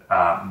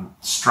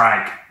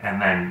strike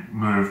and then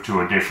move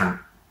to a different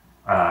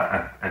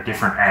a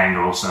different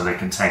angle so they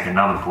can take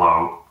another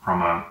blow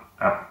from a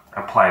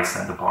place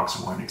that the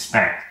boxer won't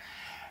expect.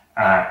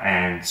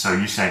 And so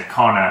you said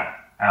Conor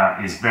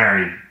is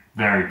very,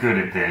 very good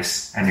at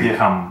this, and he'll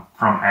come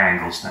from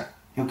angles that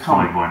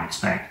Floyd won't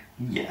expect.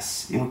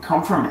 Yes, he'll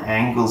come from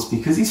angles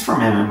because he's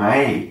from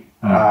MMA.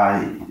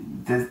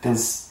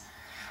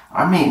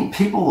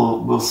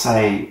 People will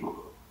say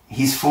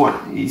he's fought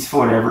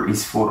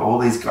all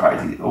these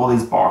guys, all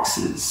these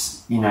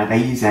boxers.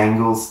 They use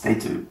angles. They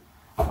do.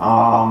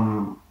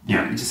 You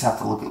just have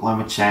to look at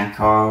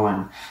Lomachenko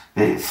and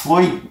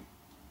Floyd.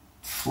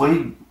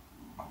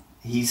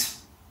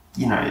 He's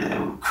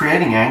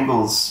creating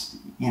angles.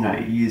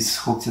 Use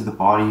hook to the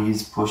body,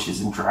 use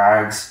pushes and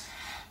drags,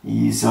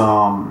 use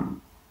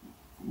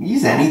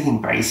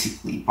anything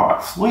basically. But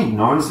Floyd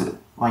knows it.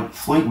 Like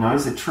Floyd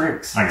knows the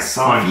tricks. Okay.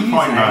 So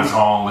Floyd knows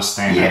all the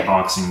standard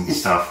boxing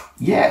stuff.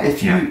 Yeah,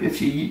 if you're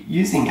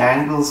using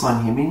angles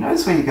on him, he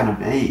knows where you're going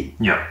to be.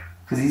 Yeah.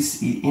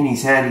 Because in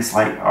his head, he's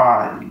like,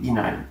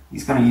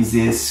 he's going to use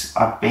this.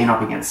 I've been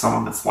up against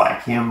someone that's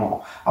like him,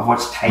 or I've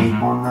watched tape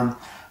on them.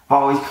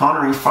 But with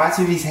Conor, he fights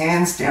with his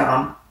hands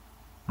down,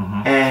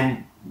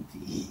 and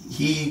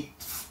he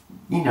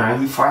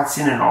fights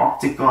in an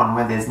octagon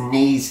where there's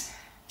knees,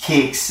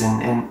 kicks,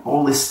 and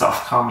all this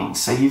stuff coming.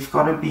 So you've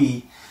got to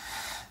be,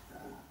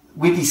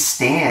 with his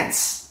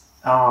stance,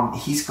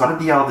 he's got to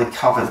be able to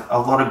cover a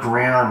lot of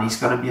ground. He's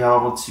got to be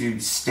able to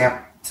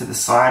step to the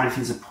side of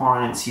his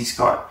opponents. He's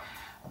got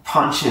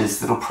punches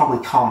that'll probably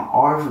come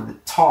over the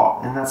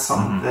top, and that's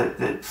something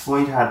that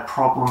Floyd had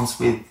problems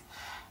with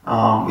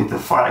a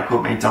fighter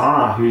called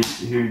Maidana who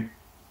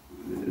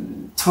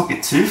took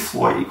it to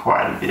Floyd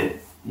quite a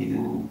bit.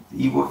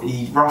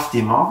 He roughed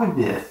him up a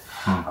bit.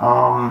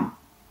 I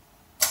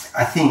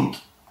think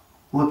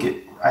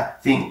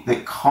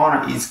that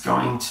Conor is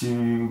going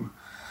to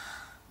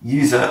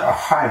use a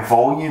high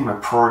volume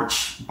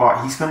approach,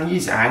 but he's going to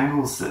use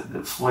angles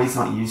that Floyd's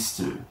not used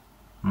to.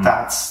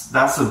 That's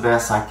the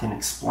best I can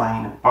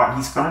explain it. But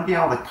he's going to be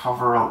able to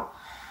cover a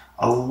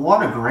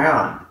lot of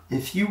ground.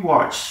 If you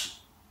watch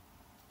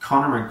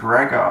Conor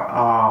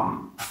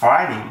McGregor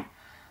fighting,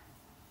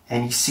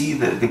 and you see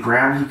the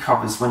ground he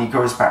covers when he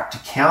goes back to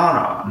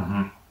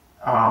counter,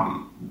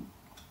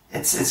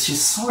 it's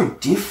just so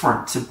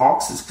different to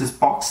boxers, because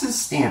boxers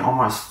stand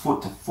almost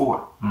foot to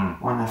foot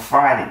when they're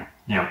fighting.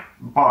 Yeah.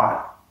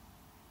 But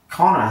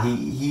Conor,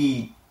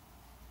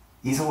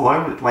 he's all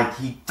over it. Like,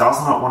 he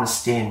does not want to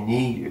stand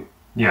near you.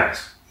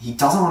 Yes. He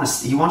doesn't want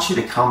to. He wants you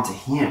to come to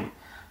him.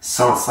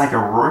 So it's like a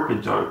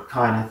rope-a-dope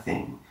kind of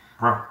thing.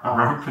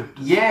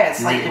 Yeah,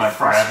 it's like it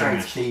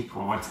frustrates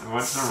people. What's the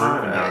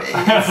rope-a-dope?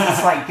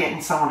 It's like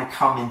getting someone to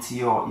come into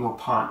your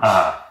punch.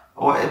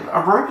 Or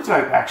a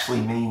rope-a-dope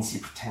actually means you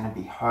pretend to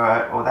be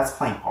hurt, or that's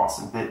playing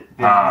possum. But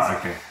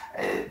okay.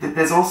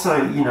 There's also,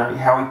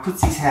 how he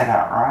puts his head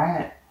out,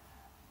 right?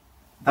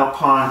 They'll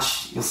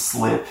punch, he'll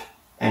slip,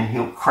 and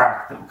he'll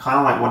crack them, kind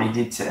of like what he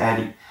did to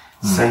Eddie.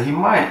 So he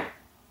might,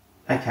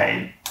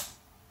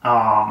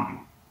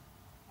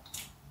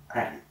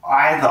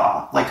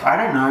 either, like, I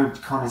don't know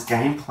Conor's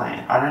game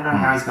plan. I don't know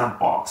how he's going to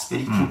box, but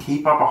he can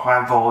keep up a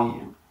high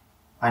volume.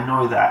 I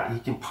know that. He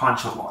can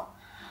punch a lot.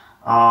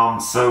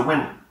 So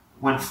when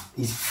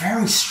he's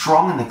very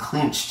strong in the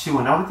clinch too.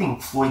 Another thing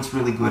Floyd's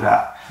really good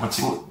at.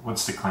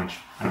 What's the clinch?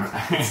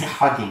 It's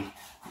hugging.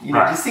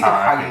 Just think of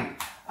hugging.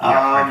 Okay.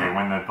 Yeah,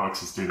 when the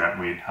boxers do that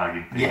weird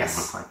hugging thing, it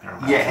looks like they're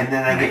about and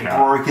then they get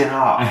broken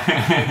up.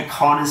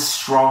 Conor's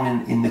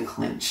strong in the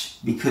clinch,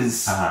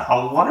 because a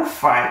lot of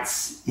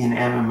fights in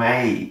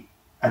MMA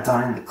are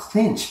done in the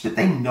clinch, but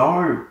they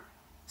know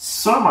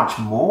so much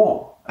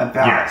more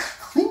about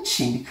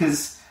clinching,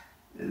 because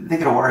they're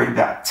going to worry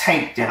about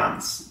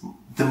takedowns.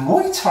 The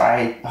Muay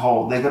Thai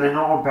hold, they're going to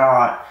know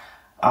about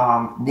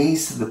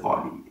knees to the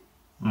body,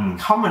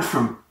 coming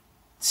from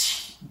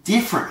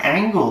different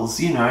angles,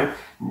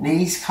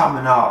 knees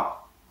coming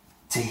up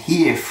to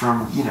here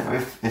from,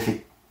 if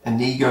a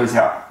knee goes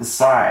out the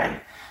side,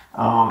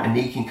 a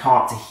knee can come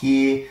up to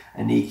here,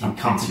 a knee can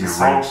come to the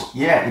solar,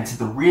 into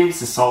the ribs,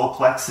 the solar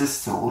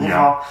plexus, to the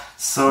liver.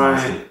 So,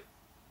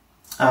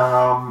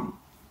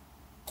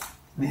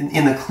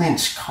 in the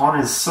clinch,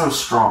 Conor's so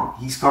strong.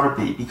 He's got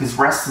to be, because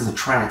wrestlers are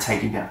trying to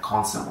take him down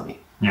constantly.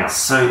 Yeah.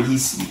 So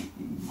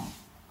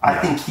I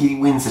think he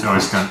wins the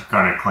clinch. So he's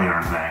got a clear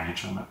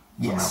advantage on it.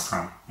 Yes.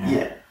 Front.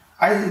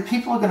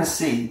 People are going to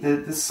see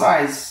the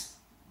size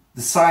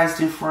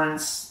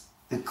difference,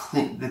 the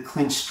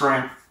clinch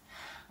strength,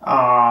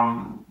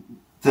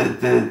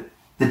 the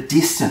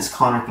distance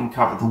Conor can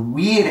cover, the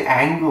weird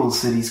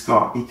angles that he's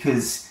got,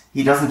 because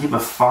he doesn't give a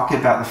fuck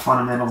about the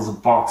fundamentals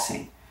of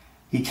boxing.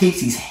 He keeps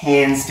his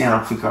hands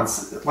down, for God's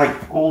sake,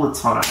 like, all the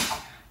time.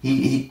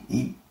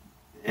 He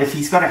if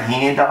he's got a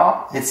hand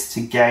up, it's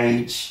to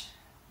gauge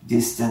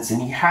distance,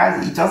 and he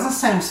does the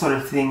same sort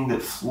of thing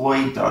that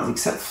Floyd does,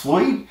 except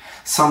Floyd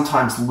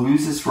sometimes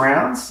loses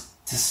rounds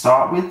to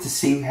start with, to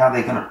see how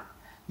they're gonna,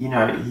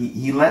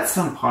 he lets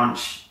them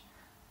punch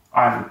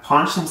either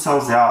punch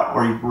themselves out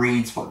or he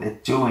reads what they're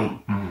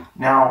doing.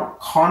 Now,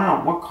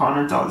 what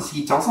Conor does,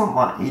 he doesn't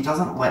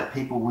let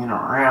people win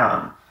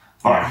around,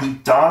 but he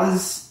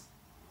does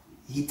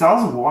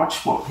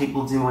watch what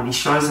people do and he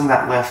shows them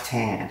that left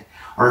hand,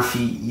 or if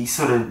he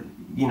sort of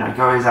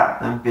goes at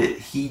them, but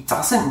he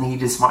doesn't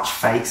need as much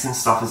fakes and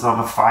stuff as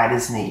other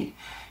fighters need.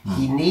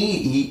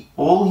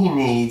 All he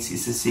needs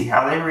is to see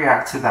how they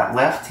react to that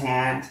left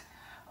hand,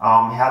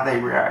 how they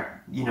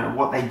react,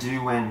 what they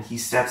do when he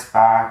steps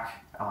back.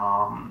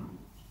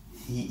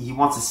 He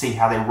wants to see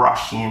how they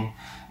rush in,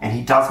 and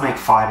he does make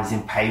fighters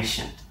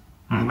impatient.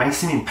 He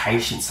makes them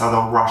impatient, so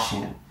they'll rush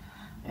in.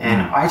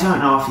 And I don't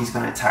know if he's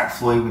going to attack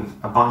Floyd with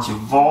a bunch of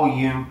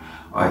volume,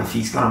 or if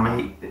he's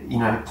going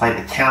to play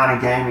the counter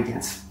game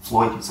against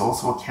Floyd, who's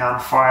also a counter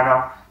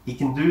fighter. He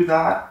can do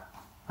that.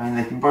 I mean,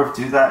 they can both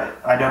do that.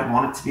 I don't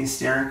want it to be a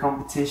staring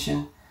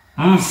competition.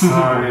 So,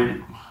 I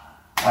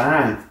don't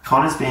know.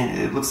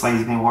 It looks like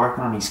he's been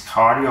working on his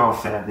cardio a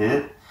fair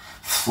bit.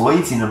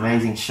 Floyd's in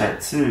amazing shape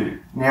too.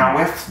 Now,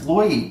 another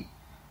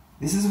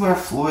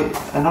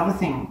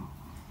thing,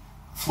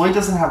 Floyd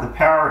doesn't have the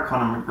power of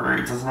Conor McGregor.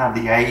 He doesn't have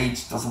the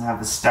age, doesn't have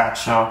the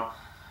stature,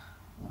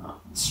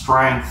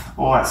 strength,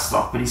 all that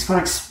stuff. But he's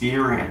got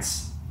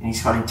experience and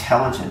he's got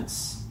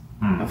intelligence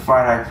and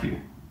fight IQ.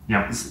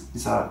 Yep.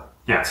 Is that...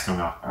 Yeah, it's still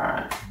going.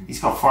 Alright.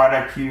 He's got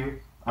fight IQ.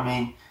 I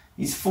mean,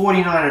 he's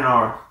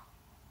 49-0.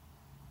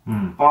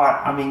 But,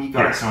 I mean, you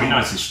got to so he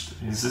knows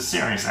he's a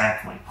serious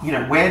athlete.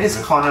 Where does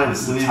Conor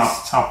lose?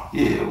 Top.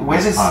 You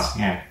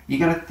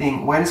got to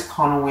think, where does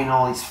Conor win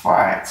all his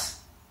fights?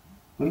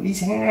 With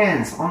his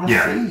hands on the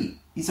feet.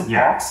 He's a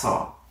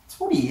boxer. That's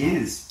what he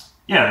is.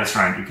 Yeah, that's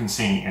right. You can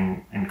see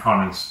in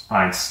Conor's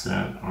fights, or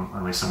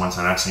at least the ones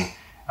that I've seen,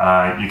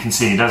 you can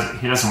see he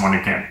doesn't want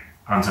to get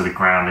onto the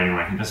ground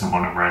anyway. He doesn't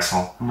want to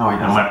wrestle. No, he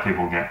doesn't. And let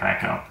people get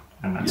back up,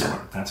 and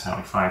that's how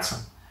he fights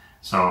them.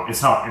 So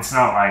it's not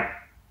like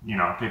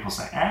people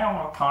say,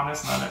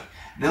 Conor's not a.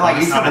 They're like,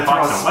 he's going to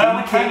throw a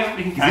spin kick.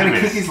 He's going to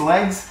kick his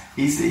legs.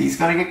 He's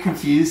going to get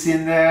confused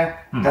in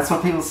there. That's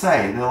what people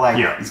say. They're like,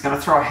 he's going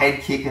to throw a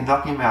head kick and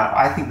knock him out.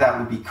 I think that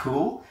would be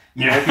cool.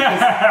 Because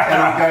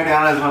it'll go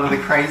down as one of the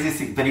craziest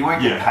things. But he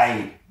won't get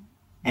paid.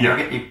 And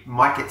he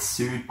might get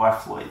sued by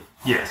Floyd.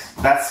 Yes.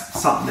 That's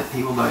something that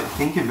people don't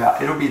think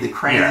about. It'll be the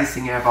craziest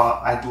thing ever.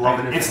 I'd love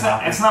it if it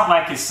happened. It's not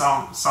like it's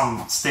some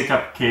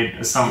stick-up kid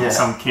or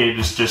some kid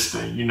is just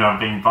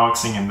being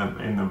boxing in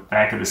the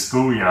back of the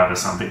schoolyard or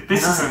something.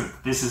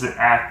 This is an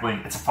athlete.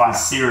 It's a fighter.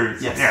 He's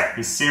serious. Yes. Yeah,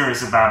 he's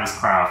serious about his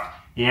craft.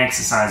 He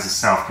exercises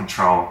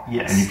self-control.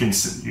 Yes. And you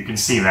can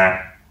see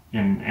that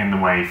in the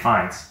way he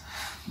fights.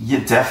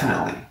 Yeah,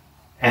 definitely.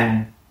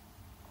 And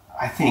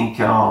I think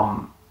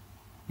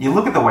you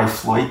look at the way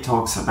Floyd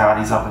talks about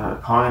his other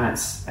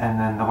opponents, and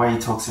then the way he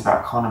talks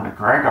about Conor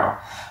McGregor.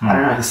 I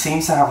don't know, he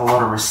seems to have a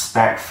lot of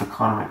respect for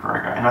Conor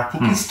McGregor, and I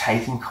think he's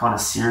taking Conor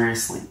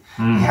seriously.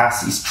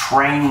 He's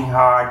training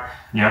hard.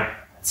 Yep.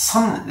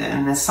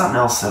 And there's something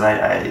else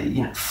that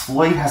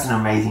Floyd has an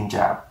amazing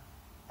jab.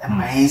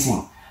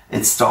 Amazing.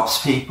 It stops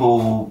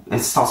people. It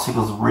stops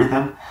people's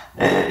rhythm.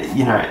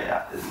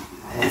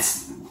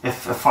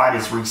 If a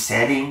fighter's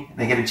resetting,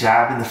 they get a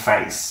jab in the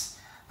face,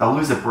 they'll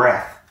lose a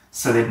breath.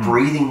 So their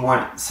breathing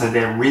won't. So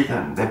their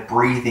rhythm, their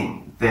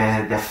breathing,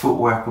 their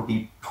footwork will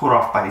be put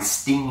off by this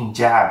stinging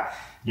jab.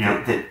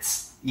 That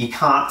you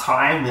can't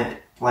time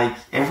it. Like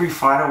every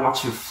fighter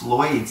watching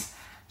Floyd's,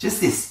 just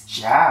this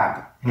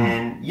jab.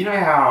 And you know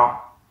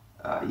how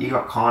you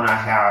got Conor,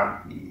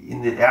 how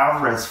in the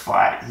Alvarez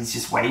fight, he's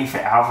just waiting for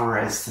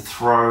Alvarez to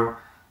throw,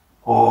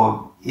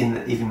 or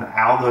even the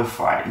Aldo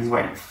fight, he's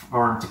waiting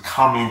for him to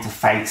come in to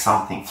fake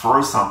something,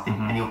 throw something,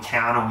 and he'll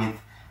counter with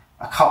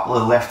a couple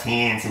of left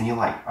hands, and you're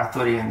like, I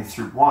thought he only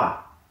threw one.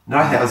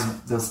 No, there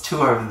was two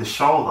over the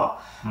shoulder.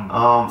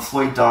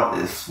 Floyd,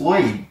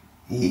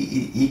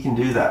 he can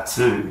do that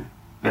too,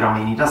 but I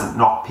mean, he doesn't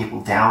knock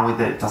people down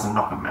with it. It doesn't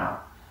knock them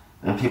out.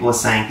 And people are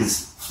saying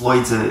because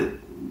Floyd's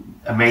an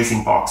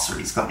amazing boxer,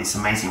 he's got this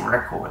amazing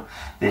record,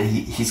 that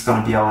he's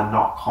going to be able to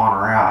knock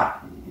Conor out.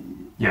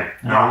 Yeah,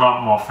 there are a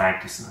lot more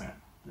factors than that.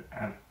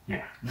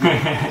 Look,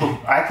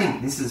 I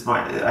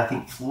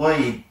think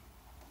Floyd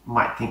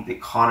might think that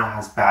Conor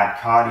has bad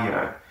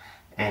cardio,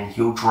 and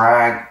he'll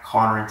drag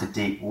Conor into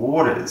deep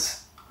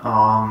waters,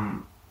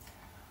 into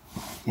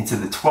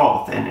the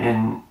 12th.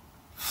 And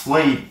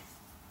Floyd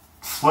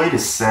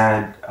has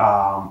said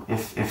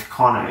if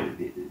Conor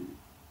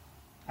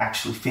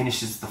actually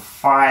finishes the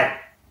fight,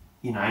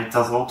 it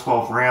does all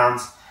 12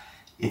 rounds,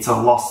 it's a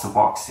loss to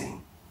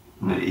boxing.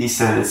 He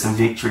said it's a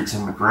victory to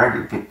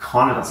McGregor, but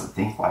Conor doesn't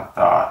think like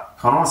that.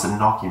 Conor wants to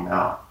knock him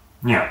out.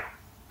 Yeah.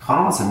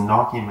 Conor wants to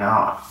knock him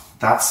out.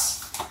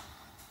 That's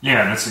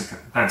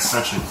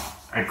such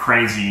a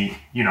crazy,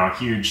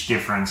 huge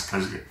difference,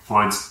 because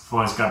Floyd's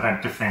got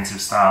that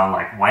defensive style,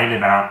 like wait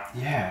it out,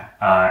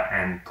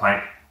 and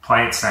play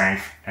it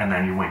safe, and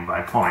then you win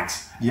by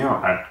points.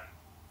 Yeah,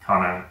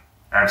 Conor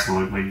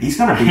absolutely. He's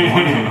going to be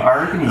on him. I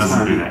reckon he's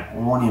going to be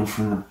on him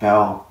from the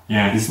bell.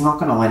 Yeah, he's not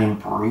going to let him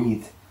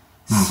breathe.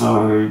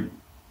 So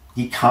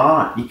You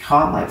can't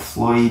let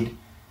Floyd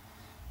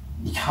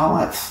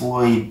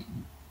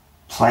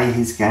play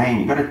his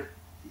game.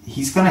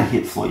 He's gonna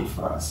hit Floyd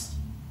first.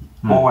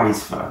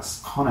 Always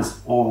first.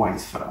 Conor's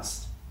always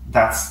first.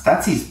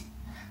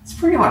 It's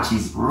pretty much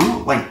his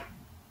rule. Like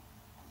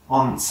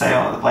I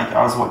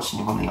was watching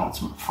him on The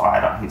Ultimate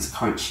Fighter. He was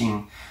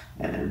coaching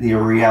the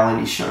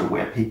reality show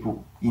where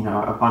people,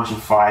 a bunch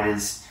of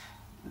fighters,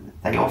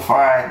 they all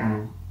fight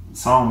and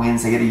someone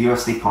wins, they get a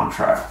UFC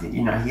contract.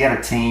 He had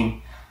a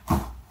team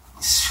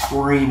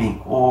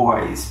screaming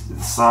always at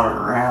the start of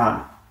the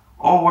round,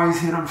 always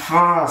hit him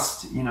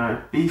first,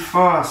 be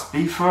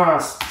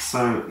first.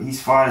 So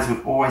his fighters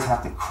would always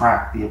have to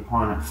crack the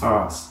opponent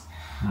first.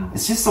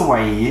 It's just the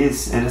way he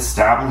is. It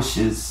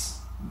establishes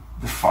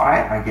the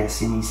fight, I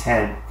guess, in his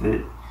head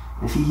that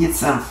if he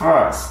hits them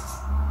first,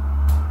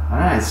 I don't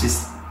know, it's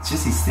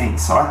just his thing.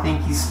 So I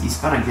think he's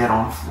going to get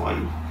on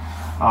Floyd.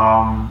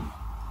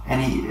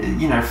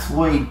 And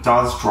Floyd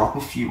does drop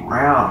a few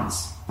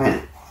rounds,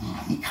 but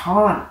he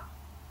can't.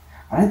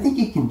 I don't think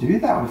he can do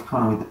that with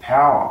Conor with the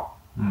power.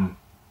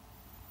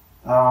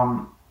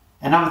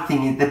 Another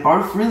thing is they're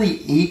both really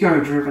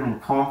ego-driven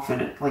and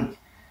confident. Like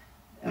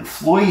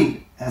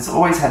Floyd has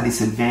always had this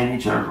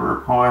advantage over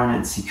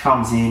opponents. He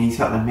comes in, he's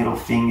got the middle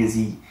fingers,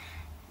 he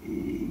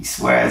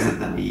swears at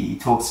them, he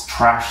talks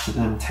trash to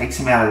them, takes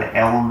them out of the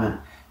element.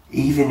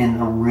 Even in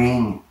the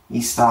ring,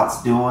 he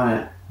starts doing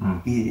it.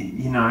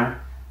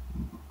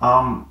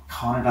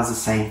 Conor does the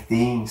same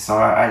thing, so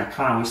I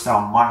kind of wish they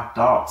were mic'd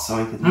up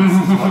so we could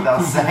listen to what they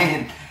were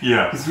saying.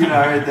 Yeah. Because,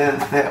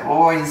 they're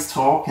always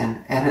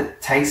talking, and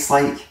it takes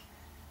like,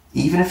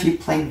 even if you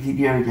played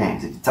video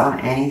games, if you've done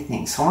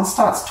anything, someone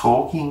starts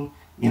talking,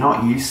 you're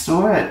not used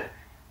to it,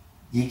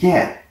 you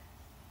get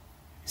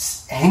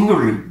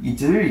angry. You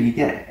do. You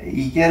get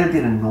a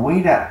bit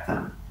annoyed at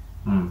them.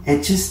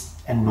 It just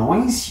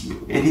annoys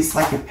you. It is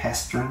like a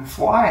pestering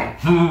fly.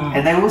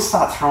 And they will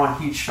start throwing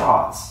huge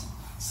shots.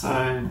 So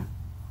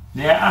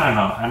yeah, I don't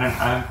know.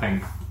 I don't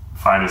think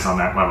fighters on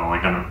that level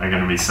are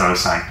gonna be so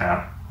psyched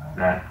out like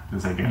that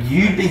because they get.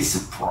 You'd be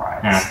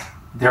surprised. Yeah.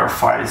 There are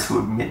fighters who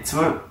admit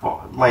to it,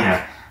 but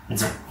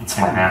it's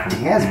gonna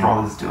happen. Diaz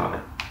brothers do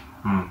it.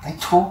 They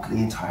talk the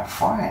entire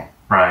fight.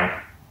 Right.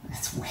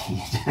 It's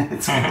weird.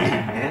 It's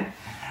weird, man.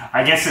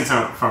 I guess it's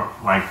from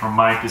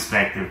my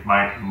perspective,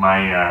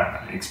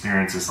 my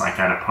experience is like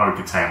at a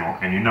poker table,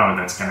 and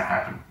that's going to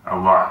happen a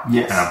lot.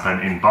 Yes.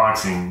 But in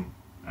boxing,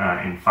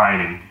 in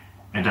fighting,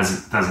 it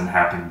doesn't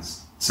happen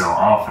so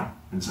often,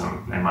 and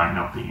so they might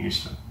not be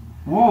used to it.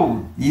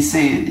 Well, you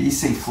see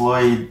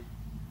Floyd.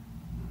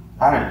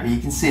 I don't know. You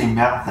can see him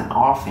mouthing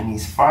off in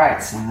his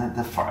fights, and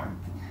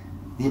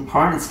the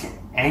opponents get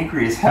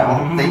angry as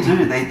hell. They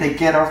do. They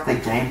get off their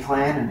game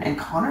plan, and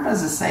Conor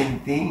does the same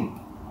thing.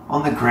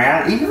 On the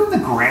ground, even on the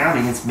ground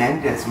against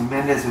Mendes, when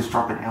Mendes was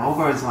dropping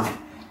elbows on him,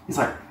 he's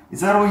like,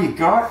 "Is that all you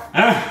got?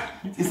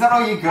 Is that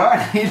all you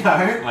got?"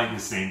 Like the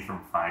scene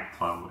from Fight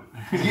Club.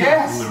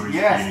 Yes,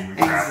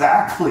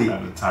 exactly.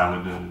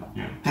 Tyler did.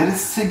 Yeah. But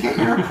it's to get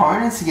your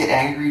opponents to get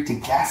angry, to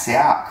gas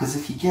out, because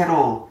if you get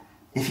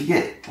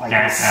like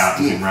gas out,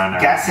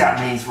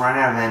 means run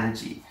out of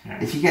energy. Yeah.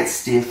 If you get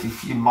stiff,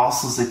 if your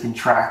muscles are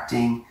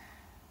contracting,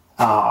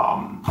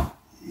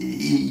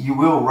 you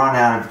will run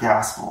out of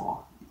gas more.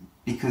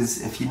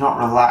 Because if you're not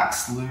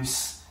relaxed,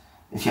 loose,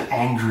 if you're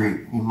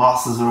angry, your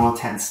muscles are all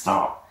tensed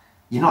up.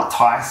 You're not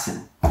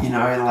Tyson,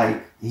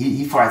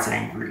 he fights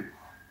angry.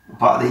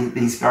 But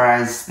these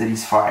guys that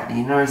he's fighting,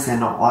 he knows they're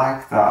not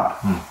like that.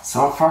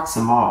 So it fucks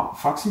them up. It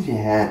fucks with your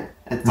head.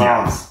 It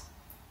does.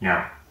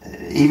 Yeah.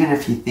 Even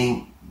if you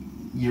think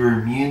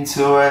you're immune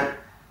to it,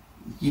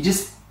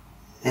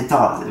 it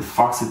does. It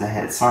fucks with the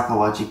head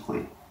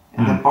psychologically.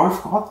 And they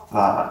both got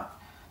that.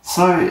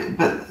 So,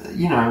 but,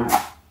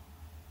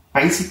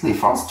 basically,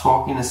 if I was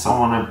talking to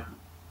someone,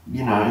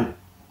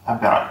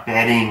 about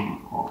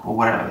betting or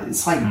whatever,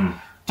 it's like,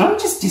 don't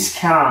just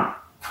discount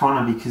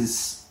Conor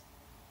because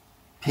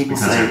people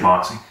say it's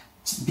boxing.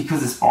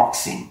 Because it's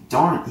boxing.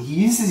 Don't.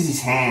 He uses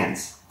his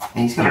hands,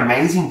 and he's got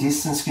amazing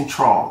distance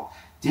control,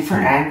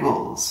 different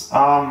angles.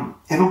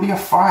 It'll be a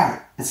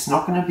fight. It's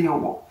not going to be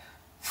a.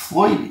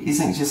 Floyd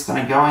isn't just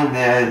going to go in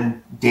there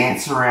and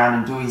dance around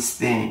and do his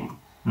thing.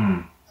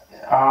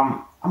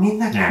 I mean,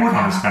 that could happen.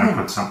 Conor's going to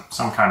put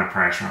some kind of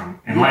pressure on,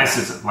 unless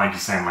it's, like you're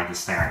saying, like a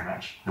staring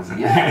match. But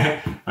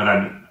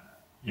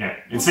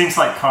it seems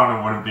like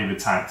Conor wouldn't be the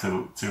type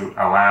to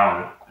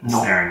allow a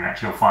staring match.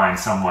 He'll find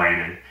some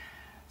way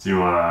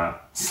to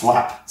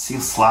slap. So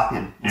he'll slap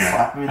him.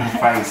 Slap him in the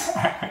face.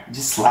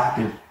 Just slap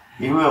him.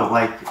 He will,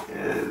 but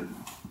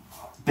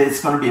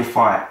it's going to be a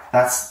fight.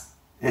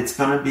 It's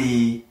going to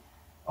be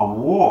a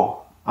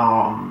war.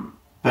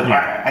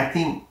 I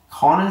think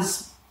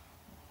Conor's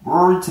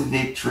road to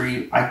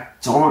victory, I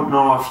don't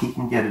know if he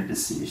can get a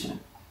decision.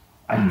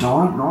 I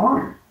don't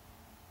know.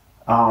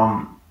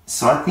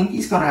 So I think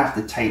he's going to have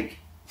to take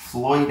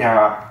Floyd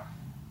out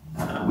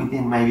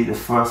within maybe the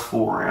first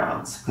 4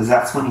 rounds, because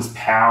that's when his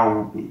power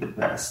will be the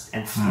best.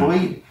 And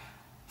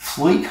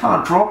Floyd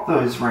can't drop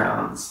those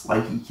rounds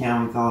like he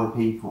can with other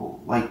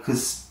people. Like,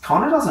 because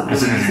Conor doesn't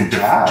really use a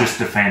jab. Just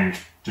defend,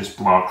 just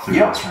block through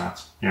those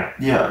rounds. Yeah.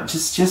 Yeah,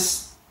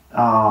 he's,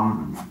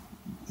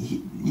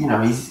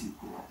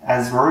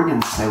 as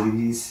Rogan said with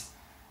his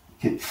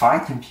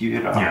fight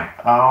computer,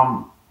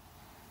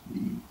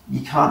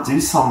 you can't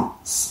do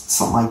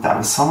something like that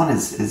with someone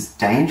as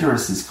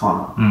dangerous as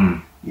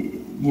Conor.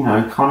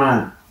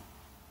 Conor,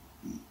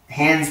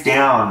 hands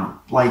down,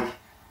 like,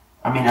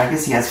 I mean, I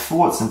guess he has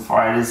fought some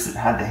fighters that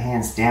had their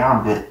hands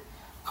down, but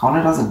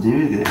Conor doesn't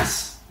do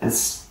this.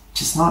 It's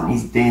just not in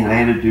his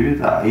DNA to do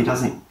that. He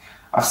doesn't.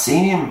 I've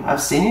seen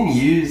him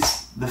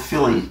use the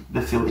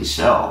Philly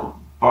shell,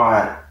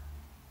 but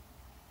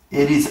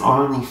it is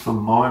only for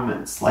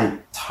moments,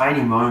 like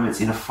tiny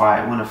moments in a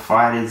fight, when a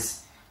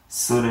fighter's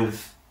sort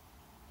of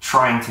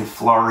trying to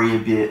flurry a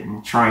bit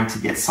and trying to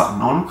get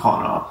something on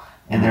Conor,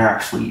 and they're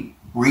actually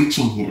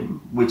reaching him,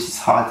 which is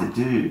hard to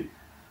do.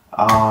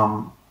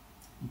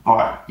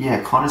 But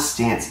yeah, Conor's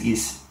stance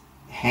is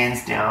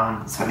hands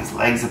down. He's got his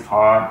legs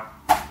apart,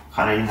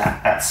 kind of in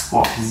that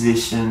squat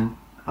position.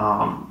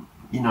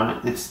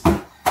 It's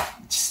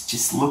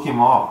just look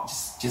him up.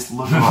 Just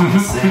look him up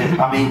and see it.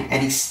 I mean,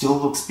 and he still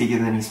looks bigger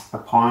than his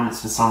opponents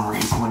for some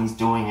reason when he's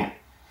doing it.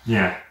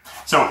 Yeah.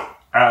 So,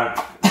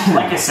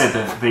 like I said,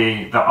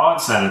 the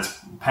odds that it's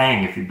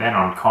paying if you bet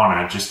on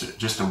Conor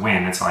just to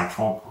win, it's like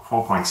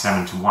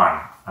 4.7 to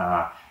 1,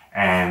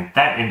 and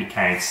that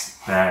indicates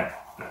that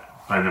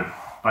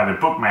by the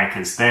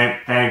bookmakers,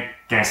 they're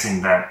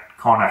guessing that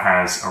Conor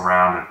has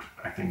around,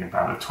 I think,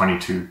 about a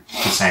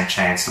 22%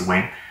 chance to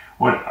win.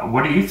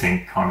 What do you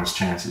think Conor's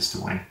chances to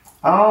win?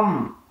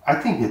 I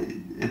think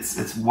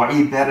it's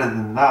way better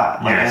than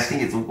that. Like, yes. I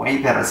think it's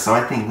way better. So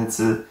I think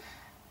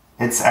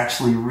it's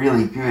actually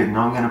really good, and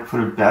I'm going to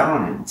put a bet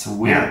on him to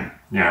win.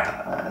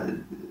 Yeah.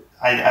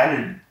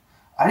 I'd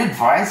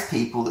advise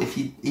people,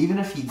 even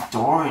if you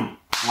don't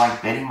like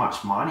betting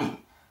much money,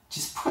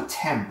 just put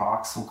 $10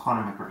 on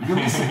Conor McGregor. You'll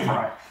be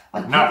surprised.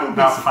 Like, not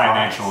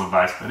financial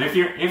advice, but if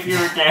you're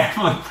a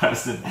gambling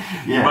person,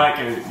 you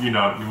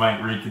might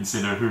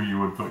reconsider who you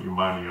would put your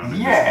money on.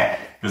 Yeah.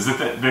 Because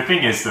the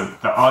thing is,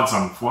 the odds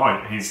on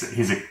Floyd, he's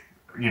a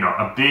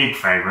big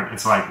favorite.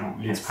 It's like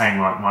he's paying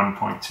like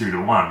 1.2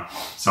 to 1.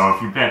 So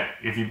if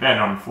you bet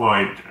on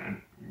Floyd,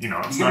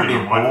 it's not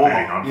even worth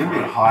betting on. You're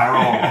gonna be high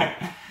roll.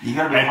 You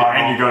gotta be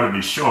and you got to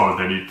be sure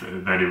that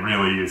he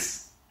really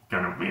is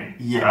going to win.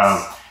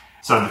 Yes.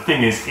 So the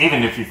thing is,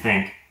 even if you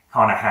think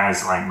Conor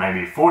has like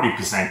maybe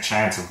 40%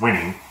 chance of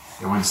winning,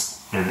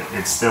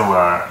 it's still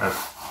a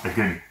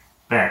good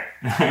bet.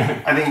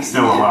 I think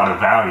still a lot of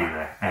value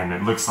there, and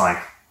it looks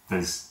like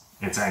it's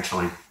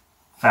actually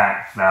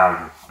fat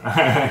value.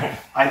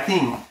 I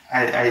think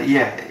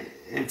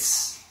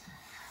it's,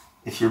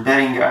 if you're a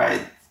betting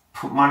guy,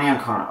 put money on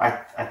Conor.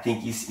 I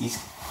think he's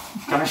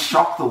going to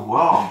shock the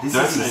world. You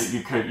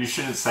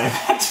shouldn't say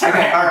that.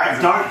 Okay, all right.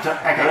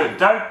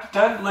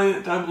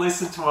 Don't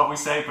listen to what we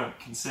say, but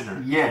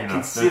consider. Yeah,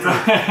 consider.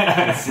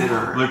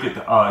 Look at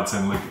the odds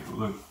and look.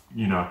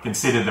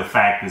 Consider the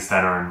factors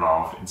that are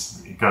involved.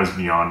 It goes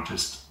beyond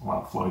just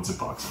Floyd's a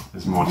boxer.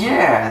 There's more.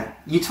 Yeah,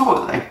 you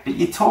talk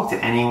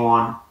to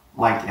anyone,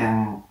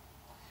 and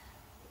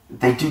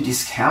they do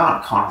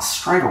discount Conor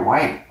straight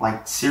away.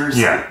 Like,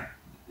 seriously. Yeah.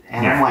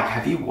 And I'm like,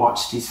 have you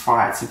watched his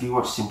fights? Have you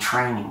watched him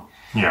training?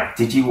 Yeah.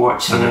 Did you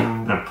watch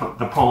him?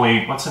 The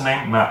Paulie, what's her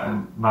name?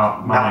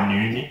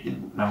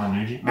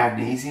 Malanugi?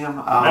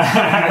 Magnesium?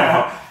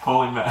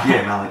 Paulie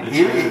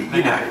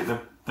Malanugi.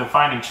 The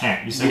fighting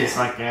champ. You said it's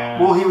like...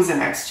 well, he was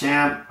an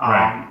ex-champ.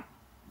 Right.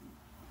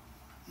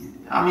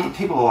 I mean,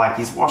 people are like,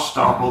 he's washed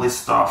up, all this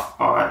stuff,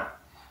 but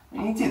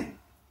he did.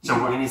 So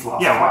win his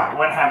last fight.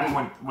 What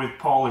happened with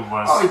Paulie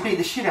was... Oh, he beat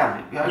the shit out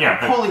of him. Yeah,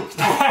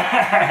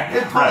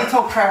 Paulie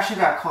talked trash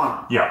about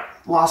Conor. Yeah.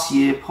 Last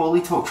year,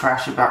 Paulie talked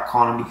trash about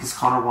Conor because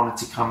Conor wanted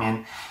to come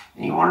in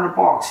and he wanted to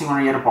box. He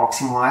wanted to get a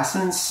boxing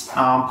license.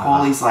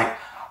 Paulie's like,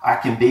 I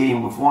can beat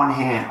him with one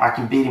hand. I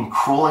can beat him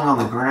crawling on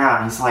the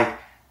ground. He's like,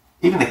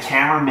 even the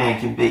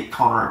cameraman can beat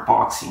Conor at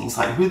boxing. He's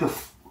like, who the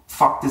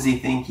fuck does he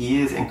think he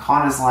is? And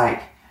Conor's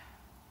like,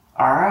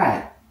 all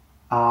right.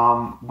 He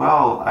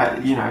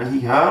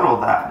heard all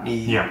that.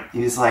 He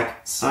was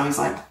like,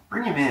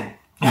 bring him in.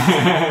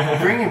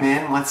 Bring him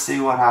in. Let's see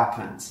what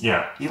happens.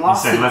 Yeah. He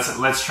said,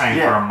 let's train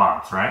for a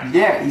month, right?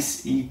 Yeah.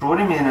 He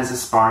brought him in as a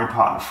sparring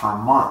partner for a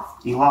month.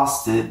 He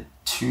lasted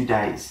 2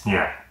 days.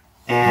 Yeah.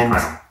 And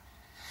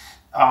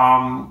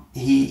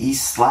he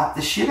slapped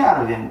the shit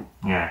out of him.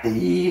 Yeah.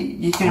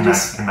 You can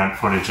and that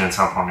footage that's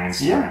up on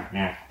Instagram.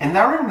 Yeah. And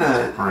they're in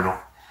the brutal.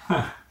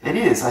 It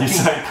is. I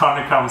think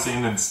Conor comes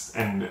in and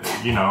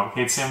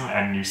hits him,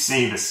 and you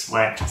see the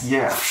sweat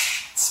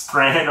just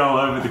spread all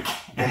over the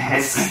cage. The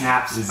head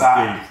snaps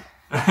back.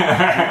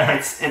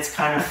 It's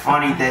kind of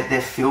funny that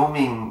they're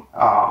filming.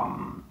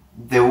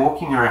 They're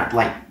walking around,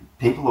 like,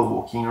 people are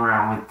walking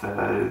around with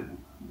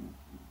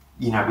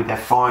with their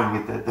phone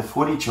with the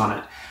footage on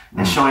it. And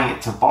they're showing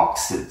it to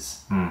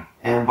boxers,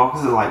 and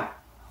boxers are like,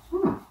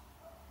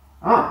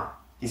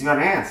 he's got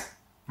hands.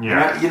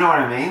 Yeah. You know what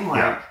I mean?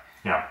 Like.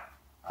 Yeah.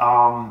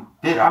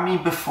 But I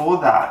mean, before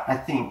that, I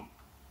think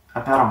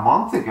about a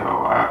month ago,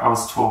 I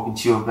was talking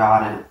to you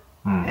about it,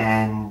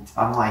 and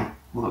I'm like,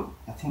 look,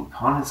 I think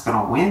Conor's going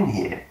to win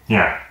here.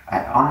 Yeah.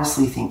 I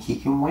honestly think he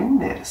can win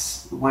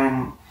this.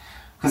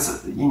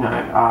 Because, you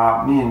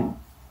know, me and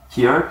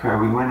Kyoko,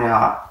 we went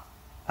out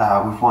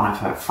with one of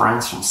her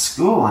friends from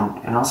school,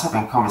 and I was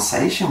having a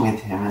conversation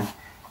with him, and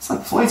it's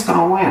like, Floyd's going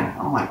to win.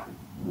 I'm like,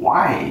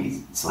 why?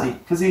 It's like,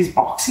 because of his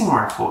boxing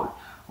record.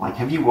 I'm like,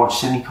 have you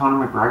watched any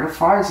Conor McGregor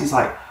fights? He's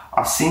like,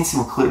 I've seen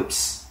some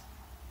clips.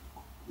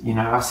 You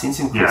know, I've seen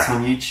some clips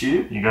on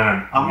YouTube. You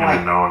gotta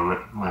know a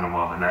little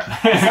more than that.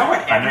 Is that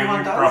what everyone I know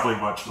you does? Probably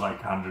watch like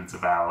hundreds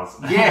of hours.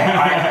 Yeah,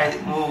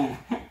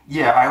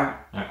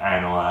 I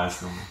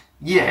analyze them.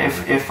 Yeah,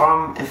 if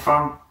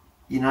I'm,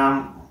 you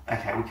know,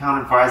 okay, we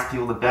can't advise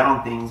people to bet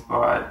on things,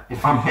 but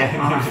if I'm betting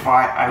on a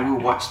fight, I will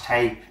watch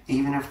tape.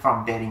 Even if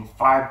I'm betting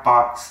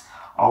 $5,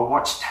 I'll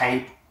watch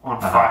tape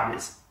on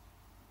fighters.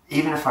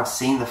 Even if I've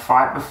seen the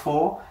fight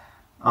before,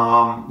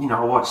 you know,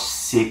 I'll watch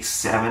 6,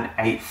 7,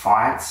 8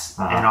 fights,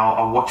 and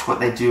I'll watch what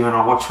they do, and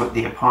I'll watch what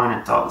the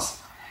opponent does.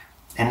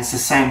 And it's the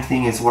same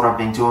thing as what I've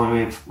been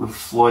doing with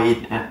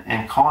Floyd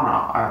and Conor.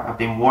 I've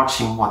been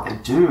watching what they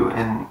do,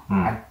 and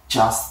I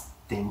just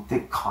think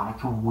that Conor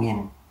can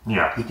win.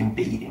 Yeah. He can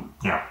beat him.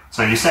 Yeah.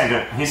 So you say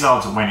that his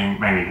odds of winning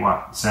maybe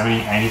what,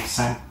 70,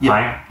 80%?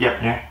 Yeah.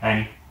 Yep. Yeah,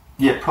 80.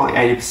 Yeah, probably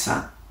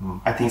 80%.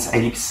 I think it's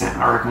 80%.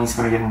 I reckon he's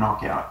going to get a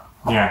knockout.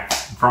 Yeah.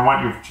 From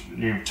what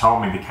you've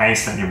told me, the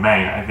case that you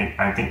made, I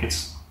think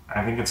it's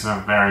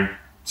a very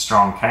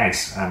strong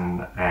case,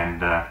 and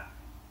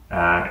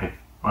it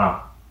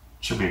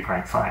should be a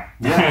great fight.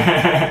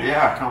 Yeah.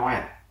 Yeah, I can't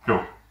wait.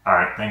 Cool. All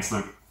right. Thanks,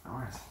 Luke. No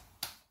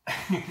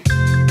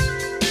worries.